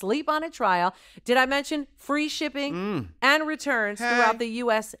risk-free sleep on it trial. Did I mention free shipping and returns throughout the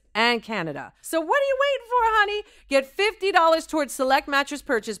U.S. and Canada? So what are you waiting for, honey? Get $50 towards select mattress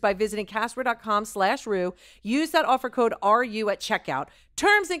purchase by visiting Casper.com/Ru. Use that offer code RU at checkout.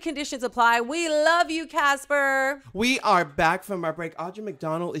 Terms and conditions apply. We love you, Casper. We are back from our break. Audra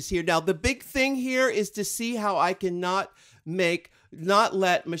McDonald is here. Now, the big thing here is to see how I cannot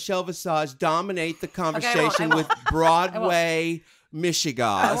let Michelle Visage dominate the conversation with Broadway Michigan.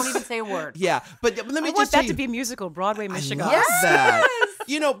 I won't even say a word. Yeah, but let me I just want tell that you, to be a musical, Broadway Michigan. I love that.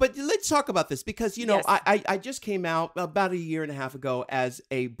 But let's talk about this because, I just came out about a year and a half ago as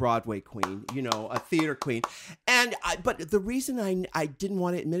a Broadway queen, a theater queen. But the reason I didn't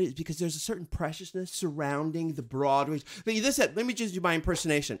want to admit it is because there's a certain preciousness surrounding the Broadway. Let me just do my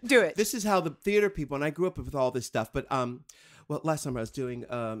impersonation. Do it. This is how the theater people, and I grew up with all this stuff, but last summer I was doing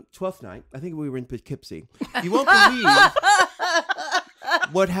 12th night. I think we were in Poughkeepsie. You won't believe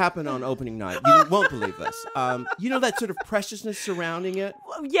What happened on opening night? You won't believe this. You know that sort of preciousness surrounding it?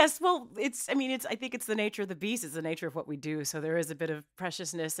 Well, yes. Well, I think it's the nature of the beast. It's the nature of what we do. So there is a bit of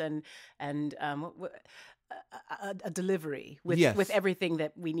preciousness and a delivery with everything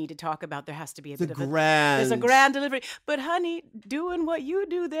that we need to talk about. There has to be there's a grand delivery. But honey, doing what you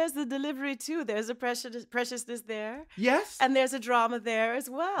do, there's the delivery too. There's a preciousness there. Yes. And there's a drama there as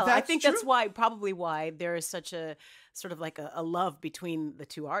well. I think that's probably why there is such a sort of like a love between the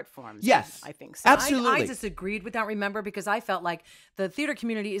two art forms. Yes. I think so. Absolutely. I disagreed with that, remember, because I felt like the theater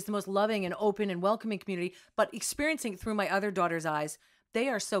community is the most loving and open and welcoming community, but experiencing it through my other daughter's eyes, they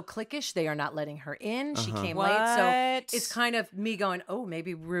are so cliquish. They are not letting her in. She came late. So it's kind of me going, oh,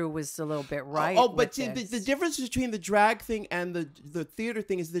 maybe Rue was a little bit right. Oh, but the difference between the drag thing and the theater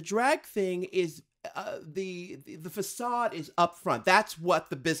thing is the drag thing is the facade is up front. That's what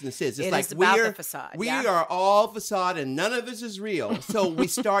the business is. It's like about the facade. We are all facade and none of this is real. So we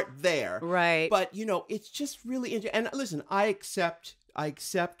start there. Right. But, it's just really interesting. And listen, I accept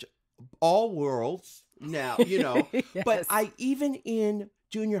all worlds. Now, Yes. But even in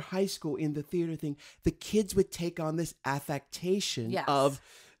junior high school in the theater thing, the kids would take on this affectation of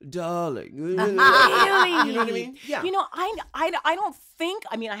darling. Really? You know what I mean? Yeah. I don't think,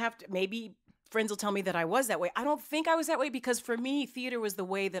 I have to, maybe friends will tell me that I was that way. I don't think I was that way because for me, theater was the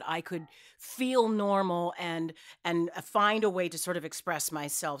way that I could feel normal and find a way to sort of express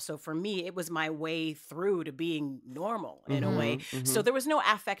myself. So for me, it was my way through to being normal in a way. Mm-hmm. So there was no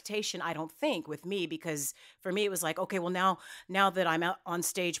affectation, I don't think, with me because for me, it was like, okay, well now that I'm out on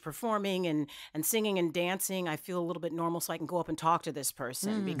stage performing and singing and dancing, I feel a little bit normal so I can go up and talk to this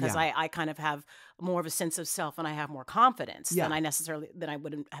person because I kind of have more of a sense of self and I have more confidence than I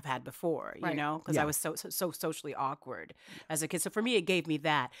wouldn't have had before, because I was so socially awkward as a kid. So for me, it gave me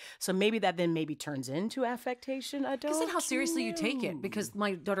that. So maybe that then turns into affectation. I don't know. Is it how seriously you take it? Because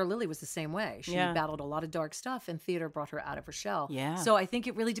my daughter Lily was the same way. She battled a lot of dark stuff and theater brought her out of her shell. Yeah. So I think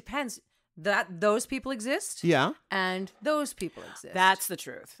it really depends that those people exist. Yeah. And those people exist. That's the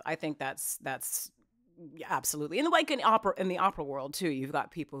truth. I think that's absolutely. And like in the opera world too, you've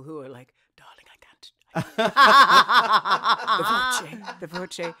got people who are like, darling, the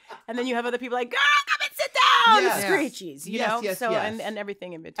voce. And then you have other people like, girl, come and sit down. Yes. The screechies, Yes, so yes. and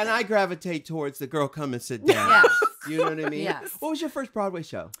everything in between. And I gravitate towards the girl come and sit down. Yes. You know what I mean? Yes. What was your first Broadway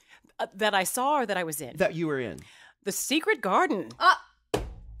show? That I saw or that I was in? That you were in? The Secret Garden.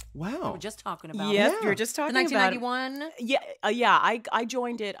 Wow. We were just talking about Yes, it. we were just talking The about 1991? I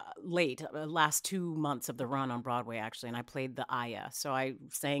joined it late, last 2 months of the run on Broadway, actually, and I played the Aya. So I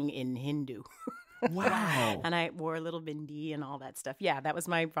sang in Hindu. Wow. And I wore a little bindi and all that stuff. Yeah, that was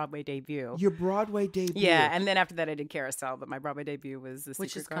my Broadway debut. Your Broadway debut. Yeah, and then after that I did Carousel, but my Broadway debut was The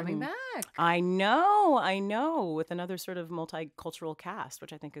Which Secret is coming Garden. back. I know, with another sort of multicultural cast,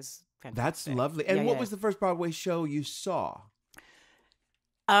 which I think is fantastic. That's lovely. And what was the first Broadway show you saw?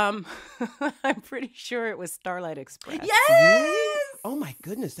 I'm pretty sure it was Starlight Express. Yes! Oh my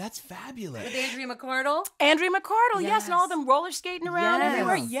goodness, that's fabulous. With Andrea McArdle? Yes, and all them roller skating around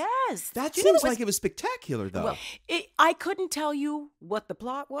everywhere. Yes. That seems like it was spectacular, though. Well, I couldn't tell you what the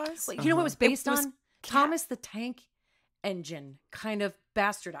plot was. You know what it was based on? Thomas the Tank Engine, kind of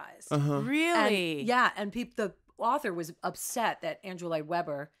bastardized. Really? And the author was upset that Andrew Lloyd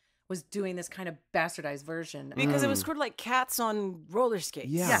Webber was doing this kind of bastardized version. Because it was sort of like cats on roller skates.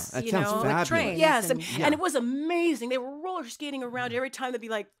 Yeah, that sounds fabulous. Like trains. Yes, and it was amazing. They were roller skating around. Every time they'd be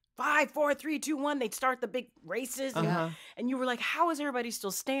like, 5, 4, 3, 2, 1. They'd start the big races, and you were like, "How is everybody still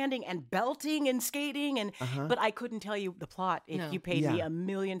standing and belting and skating?" And but I couldn't tell you the plot. If you paid me $1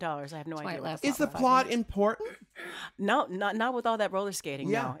 million, I have no idea. Is the plot important? No, not with all that roller skating.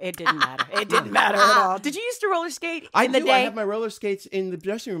 Yeah. No, it didn't matter. It didn't matter at all. Did you used to roller skate in the day? I have my roller skates in the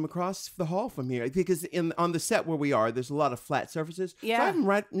dressing room across the hall from here because on the set where we are, there's a lot of flat surfaces. Yeah, so I have them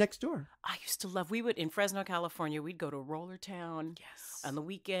right next door. I used to love. We would in Fresno, California. We'd go to Roller Town. On the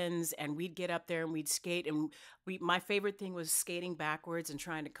weekends, and we'd get up there and we'd skate. And my favorite thing was skating backwards and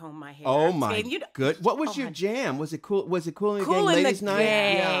trying to comb my hair. Oh my good! What was your jam? Was it cool? Was it Cool in the Gang? Ladies' Night?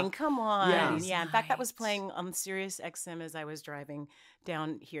 Yeah. Come on, yeah. In fact, that was playing on Sirius XM as I was driving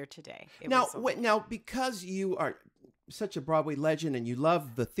down here today. Now, because you are such a Broadway legend and you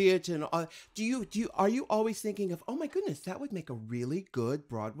love the theater and all, are you always thinking of, oh my goodness, that would make a really good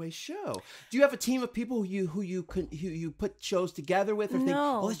Broadway show? Do you have a team of people who you put shows together with, or think,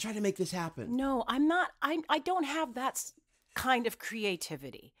 oh, let's try to make this happen? No, I'm not. I don't have that kind of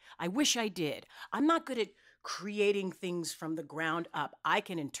creativity. I wish I did. I'm not good at creating things from the ground up. I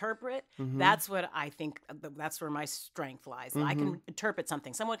can interpret. Mm-hmm. That's what I think, that's where my strength lies. I can interpret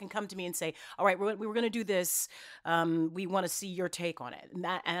something. Someone can come to me and say, all right, we were going to do this. We want to see your take on it. And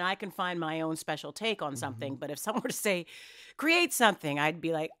I can find my own special take on something. But if someone were to say, create something, I'd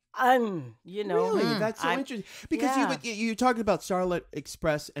be like, Really, that's so interesting because you talked about Starlight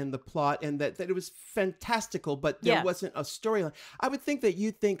Express and the plot and that it was fantastical, but there wasn't a storyline. I would think that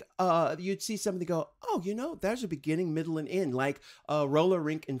you'd see something go, oh, there's a beginning, middle, and end, like a roller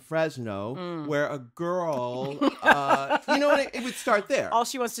rink in Fresno where a girl, it would start there. All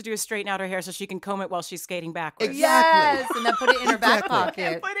she wants to do is straighten out her hair so she can comb it while she's skating backwards. Exactly. Yes, and then put it in her back pocket.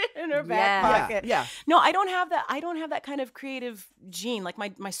 And put it in her back pocket. Yeah. No, I don't have that. I don't have that kind of creative gene. Like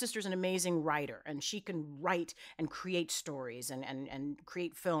my sister's an amazing writer, and she can write and create stories and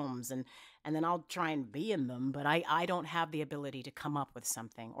create films, and then I'll try and be in them, but I don't have the ability to come up with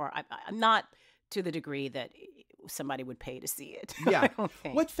something, or I'm not to the degree that somebody would pay to see it. Yeah.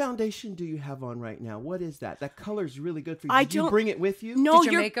 What foundation do you have on right now? What is that? That color's really good for you. Did you bring it with you? No,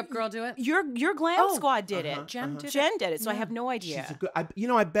 did your makeup girl do it? Your glam squad did it. Jen did it. So I have no idea. She's a good, I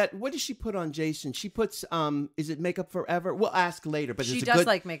bet. What does she put on Jason? She puts is it Makeup Forever? We'll ask later. But she it's does good,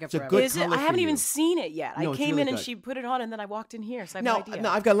 like Makeup Forever. Good is it? I haven't even seen it yet. No, I came really in and good. she put it on, and then I walked in here. So I have no idea. No,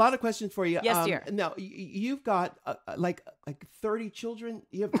 I've got a lot of questions for you. Yes, dear. Now you've got like 30 children.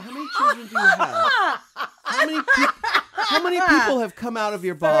 How many children do you have? How many people have come out of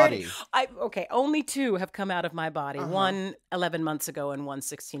your body? Only 2 have come out of my body. One 11 months ago and one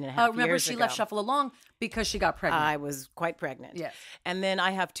 16 and a half years ago. Remember, she left Shuffle Along because she got pregnant. I was quite pregnant. Yes. And then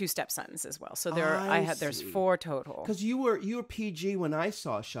I have 2 stepsons as well. So there's 4 total. Because you were PG when I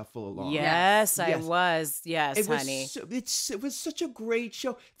saw Shuffle Along. Yes, I was. Yes, honey. It was such a great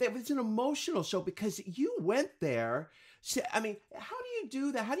show. That was an emotional show because you went there. I mean, how do you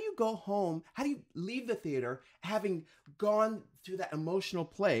do that? How do you go home? How do you leave the theater having gone through that emotional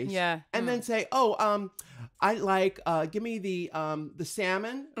place? Yeah. And then say, I like, give me the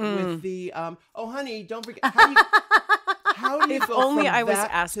salmon with the, honey, don't forget. How do you If go only from I was that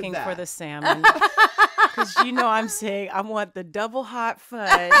to asking that? for the salmon. Because I'm saying I want the double hot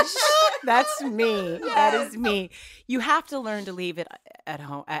fudge. That's me. Yes. That is me. You have to learn to leave it at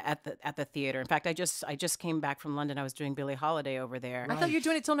home at the theater. In fact, I just came back from London. I was doing Billie Holiday over there. I thought you were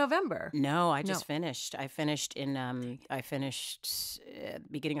doing it till November. No, I just finished. I finished beginning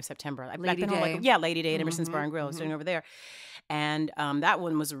of September. Lady Day. Lady Day at Emerson's Bar and Grill. I was doing over there. And that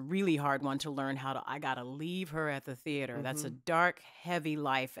one was a really hard one to learn I got to leave her at the theater. That's a dark, heavy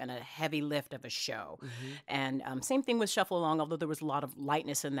life and a heavy lift of a show. And same thing with Shuffle Along, although there was a lot of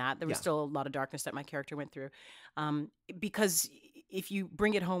lightness in that. There was still a lot of darkness that my character went through. Because if you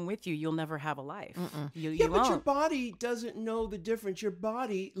bring it home with you, you'll never have a life. You but won't. your body doesn't know the difference. Your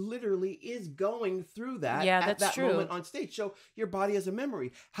body literally is going through that that's at that true. moment on stage. So your body has a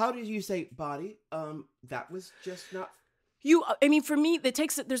memory. How did you say, body, that was just not... For me,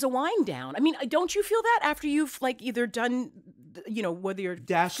 there's a wind down. I mean, don't you feel that after you've either done, whether you're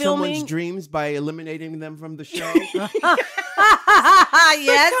dash filming... someone's dreams by eliminating them from the show?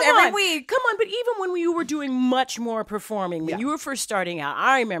 Yes, every week. Come on, but even when you were doing much more performing, when you were first starting out,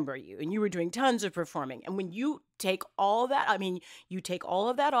 I remember you, and you were doing tons of performing. And when you take all that, you take all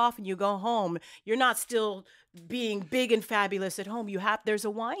of that off and you go home, you're not still being big and fabulous at home. There's a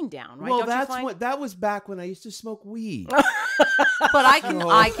wind down, right? Well, that was back when I used to smoke weed. But I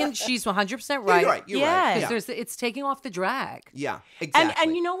can. She's 100% right. You're right. You're right. Because it's taking off the drag. Yeah, exactly.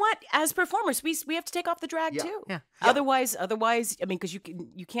 And you know what? As performers, we have to take off the drag too. Yeah. Otherwise, because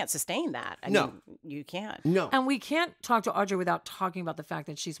you can't sustain that. I mean, you can't. No. And we can't talk to Audra without talking about the fact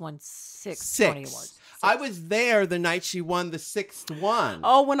that she's won 6 Tony Awards. I was there the night she won the 6th one.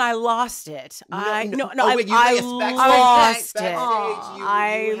 Oh, when I lost it. I lost it.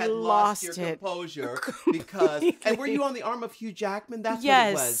 You had lost your composure because... And were you on the arm of Hugh Jackman? That's what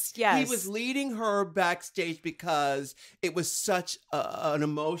it was. Yes. He was leading her backstage because it was such an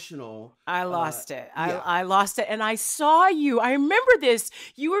emotional... I lost it. I lost it. And I saw you. I remember this.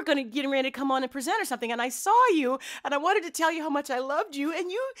 You were getting ready to come on and present or something. And I saw you. And I wanted to tell you how much I loved you.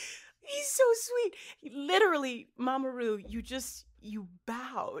 And he's so sweet. Literally, Mama Ru, you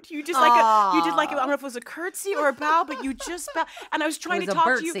bowed. You did I don't know if it was a curtsy or a bow, but you just bowed. And I was trying to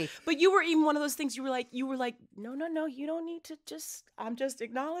talk to you, but you were even one of those things. You were like, no, you don't need to I'm just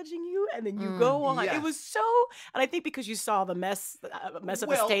acknowledging you, and then you go on. Yes. It was so, and I think because you saw the mess of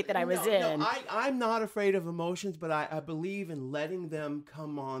the state that I was in. No, I'm not afraid of emotions, but I believe in letting them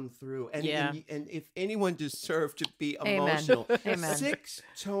come on through. And if anyone deserved to be emotional, Amen. 6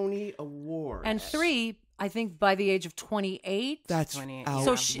 Tony Awards and 3 I think by the age of 28. That's 28. outrageous.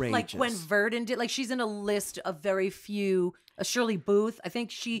 So she, like when Verdon did, like she's in a list of very few. Shirley Booth, I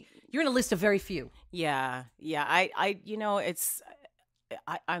think you're in a list of very few. Yeah. I you know,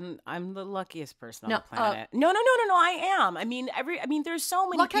 I'm the luckiest person on the planet. No. I am. I mean, there's so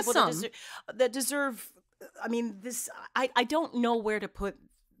many people that deserve. I mean, this. I don't know where to put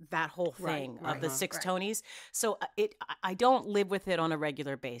that whole thing of the 6 Tonys. So I don't live with it on a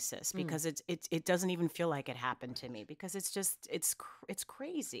regular basis because it doesn't even feel like it happened to me because it's just it's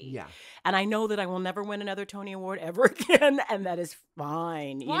crazy. Yeah. And I know that I will never win another Tony Award ever again, and that is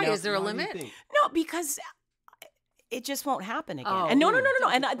fine. Why? You know? Is there a limit? No, because it just won't happen again. Oh, and no. And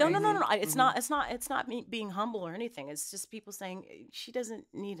no. It's not me being humble or anything. It's just people saying she doesn't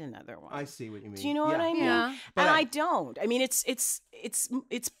need another one. I see what you mean. Do you know what I mean? Yeah. And I don't. I mean, it's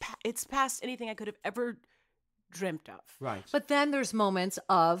past anything I could have ever dreamt of. Right. But then there's moments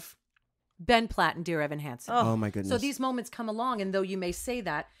of Ben Platt and Dear Evan Hansen. Oh my goodness. So these moments come along, and though you may say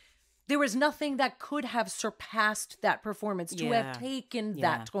that, there was nothing that could have surpassed that performance to have taken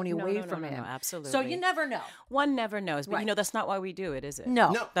that Tony away from him. No, absolutely. So you never know. One never knows. But you know, that's not why we do it, is it?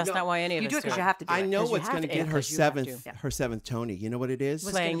 No. That's not why any of you us do it because you have to do it. I know 'Cause what's you going to have get to, her 'cause you have seventh Tony. You know what it is?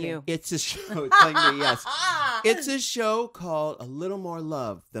 Playing you. It's a show. Playing me, yes. It's a show called A Little More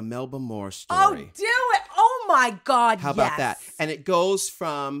Love, the Melba Moore story. Oh, do it. Oh, my God. How about that? And it goes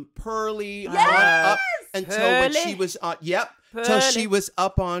from Pearly on up until when she was on. Till she was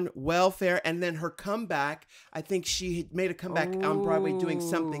up on welfare, and then her comeback. I think she had made a comeback on Broadway doing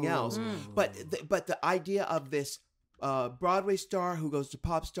something else. But the idea of this Broadway star who goes to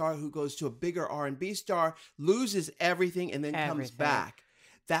pop star, who goes to a bigger R&B star, loses everything, and then comes back.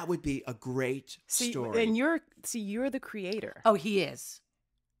 That would be a great story. And you're the creator. Oh, he is.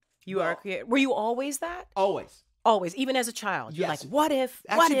 You are a creator. Were you always that? Always, even as a child. You're yes. like, what if?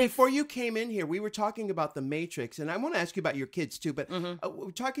 Actually, before you came in here, we were talking about The Matrix, and I want to ask you about your kids too. But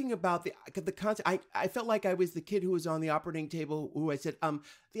we're talking about the concept. I felt like I was the kid who was on the operating table who I said,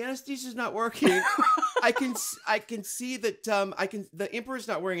 the anesthesia's not working. I can see that the emperor's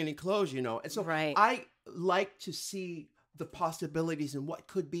not wearing any clothes, you know. And so I like to see the possibilities and what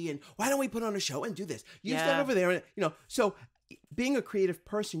could be, and why don't we put on a show and do this? Use that over there, and you know. So being a creative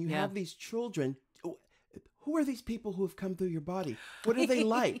person, you have these children. Who are these people who have come through your body? What are they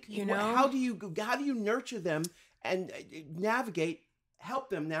like? You know, how do you nurture them and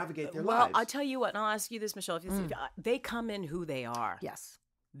help them navigate their lives? Well, I'll tell you what, and I'll ask you this, Michelle. If you they come in who they are. Yes.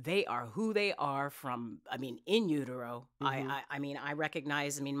 They are who they are from, in utero. I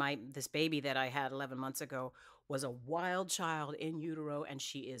recognize, this baby that I had 11 months ago was a wild child in utero, and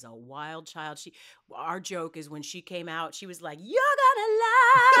she is a wild child. Our joke is when she came out, she was like, "You're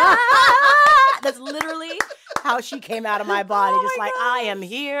gonna love." That's literally how she came out of my body. Just like, God. I am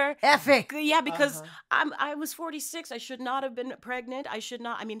here. Epic. Yeah, because I was 46. I should not have been pregnant. I should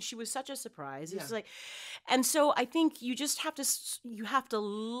not. She was such a surprise. It's like, and so I think you just have to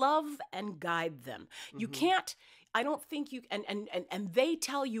love and guide them. You can't. I don't think you and they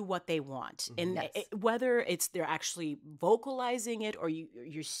tell you what they want, and whether it's they're actually vocalizing it or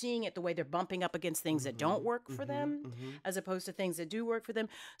you're seeing it the way they're bumping up against things that don't work for them, as opposed to things that do work for them.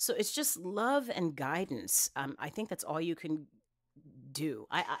 So it's just love and guidance. I think that's all you can do.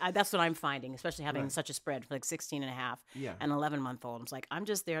 I that's what I'm finding, especially having such a spread for like 16 and a half and 11-month-old. I'm like, I'm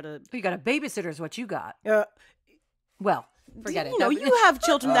just there to. You got a babysitter is what you got. Well. Forget it. You know, you have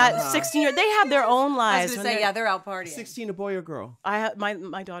children that 16 years, they have their own lives. I was going to say, they're out partying. 16, a boy or girl? I have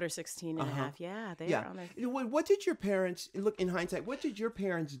my daughter's 16 and a half. Yeah, they are on their... What did your parents, look in hindsight, what did your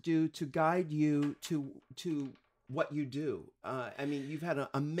parents do to guide you to what you do? You've had an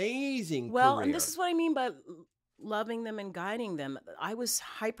amazing career. And this is what I mean by loving them and guiding them. I was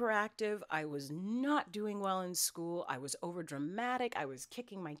hyperactive. I was not doing well in school. I was overdramatic. I was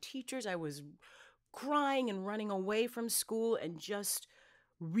kicking my teachers. I was crying and running away from school and just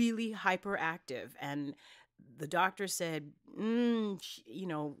really hyperactive. And the doctor said,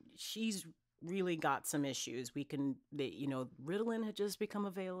 she's really got some issues. Ritalin had just become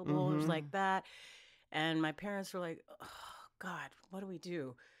available. It was like that. And my parents were like, oh, God, what do we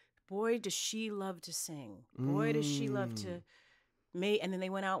do? Boy, does she love to sing. Boy, does she love to... And then they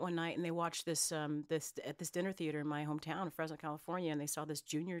went out one night and they watched this at this dinner theater in my hometown of Fresno, California, and they saw this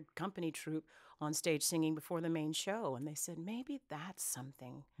junior company troupe on stage singing before the main show, and they said maybe that's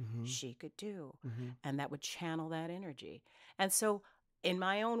something she could do, and that would channel that energy. And so, in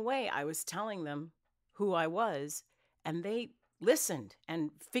my own way, I was telling them who I was, and they listened and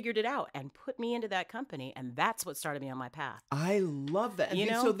figured it out and put me into that company. And that's what started me on my path. I love that.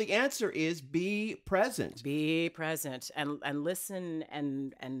 So the answer is be present. Be present and listen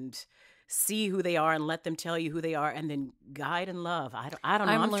and see who they are and let them tell you who they are, and then guide and love. I don't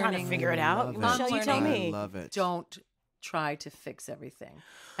know. I'm trying to figure it out. Michelle, you tell me. I love it. Don't try to fix everything.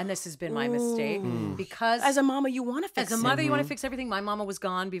 And this has been my mistake because as a mama, you want to fix As a mother, you want to fix everything. My mama was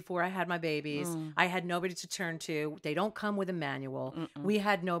gone before I had my babies. I had nobody to turn to. They don't come with a manual. We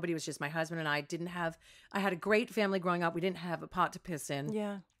had nobody. It was just my husband and I. I had a great family growing up. We didn't have a pot to piss in.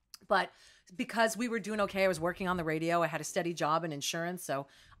 Yeah. But because we were doing okay, I was working on the radio. I had a steady job in insurance. So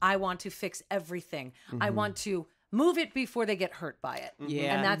I want to fix everything. I want to move it before they get hurt by it.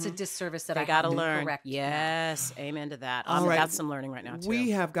 Yeah. And that's a disservice that I got to have learn. correct. Yes. Amen to that. All right. That's some learning right now, too.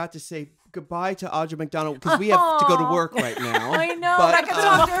 We have got to say goodbye to Audra McDonald because we have to go to work right now. I know. But I can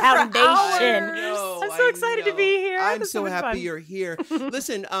talk to her foundation. for hours. I'm so excited to be here. I'm This so has been happy fun. you're here.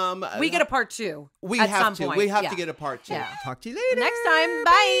 Listen, We get a part 2. we at have some to. point. We have Yeah. to get a part 2. Yeah. Talk to you later. Next time.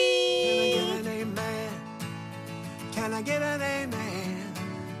 Bye. Can I get an amen? Can I get an amen?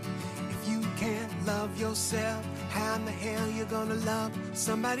 If you can't love yourself, how in the hell you gonna love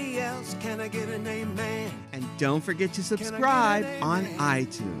somebody else? Can I get an amen? And don't forget to subscribe on amen?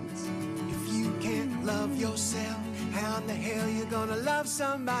 iTunes. If you can't love yourself, how in the hell you gonna love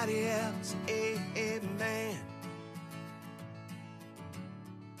somebody else? Amen.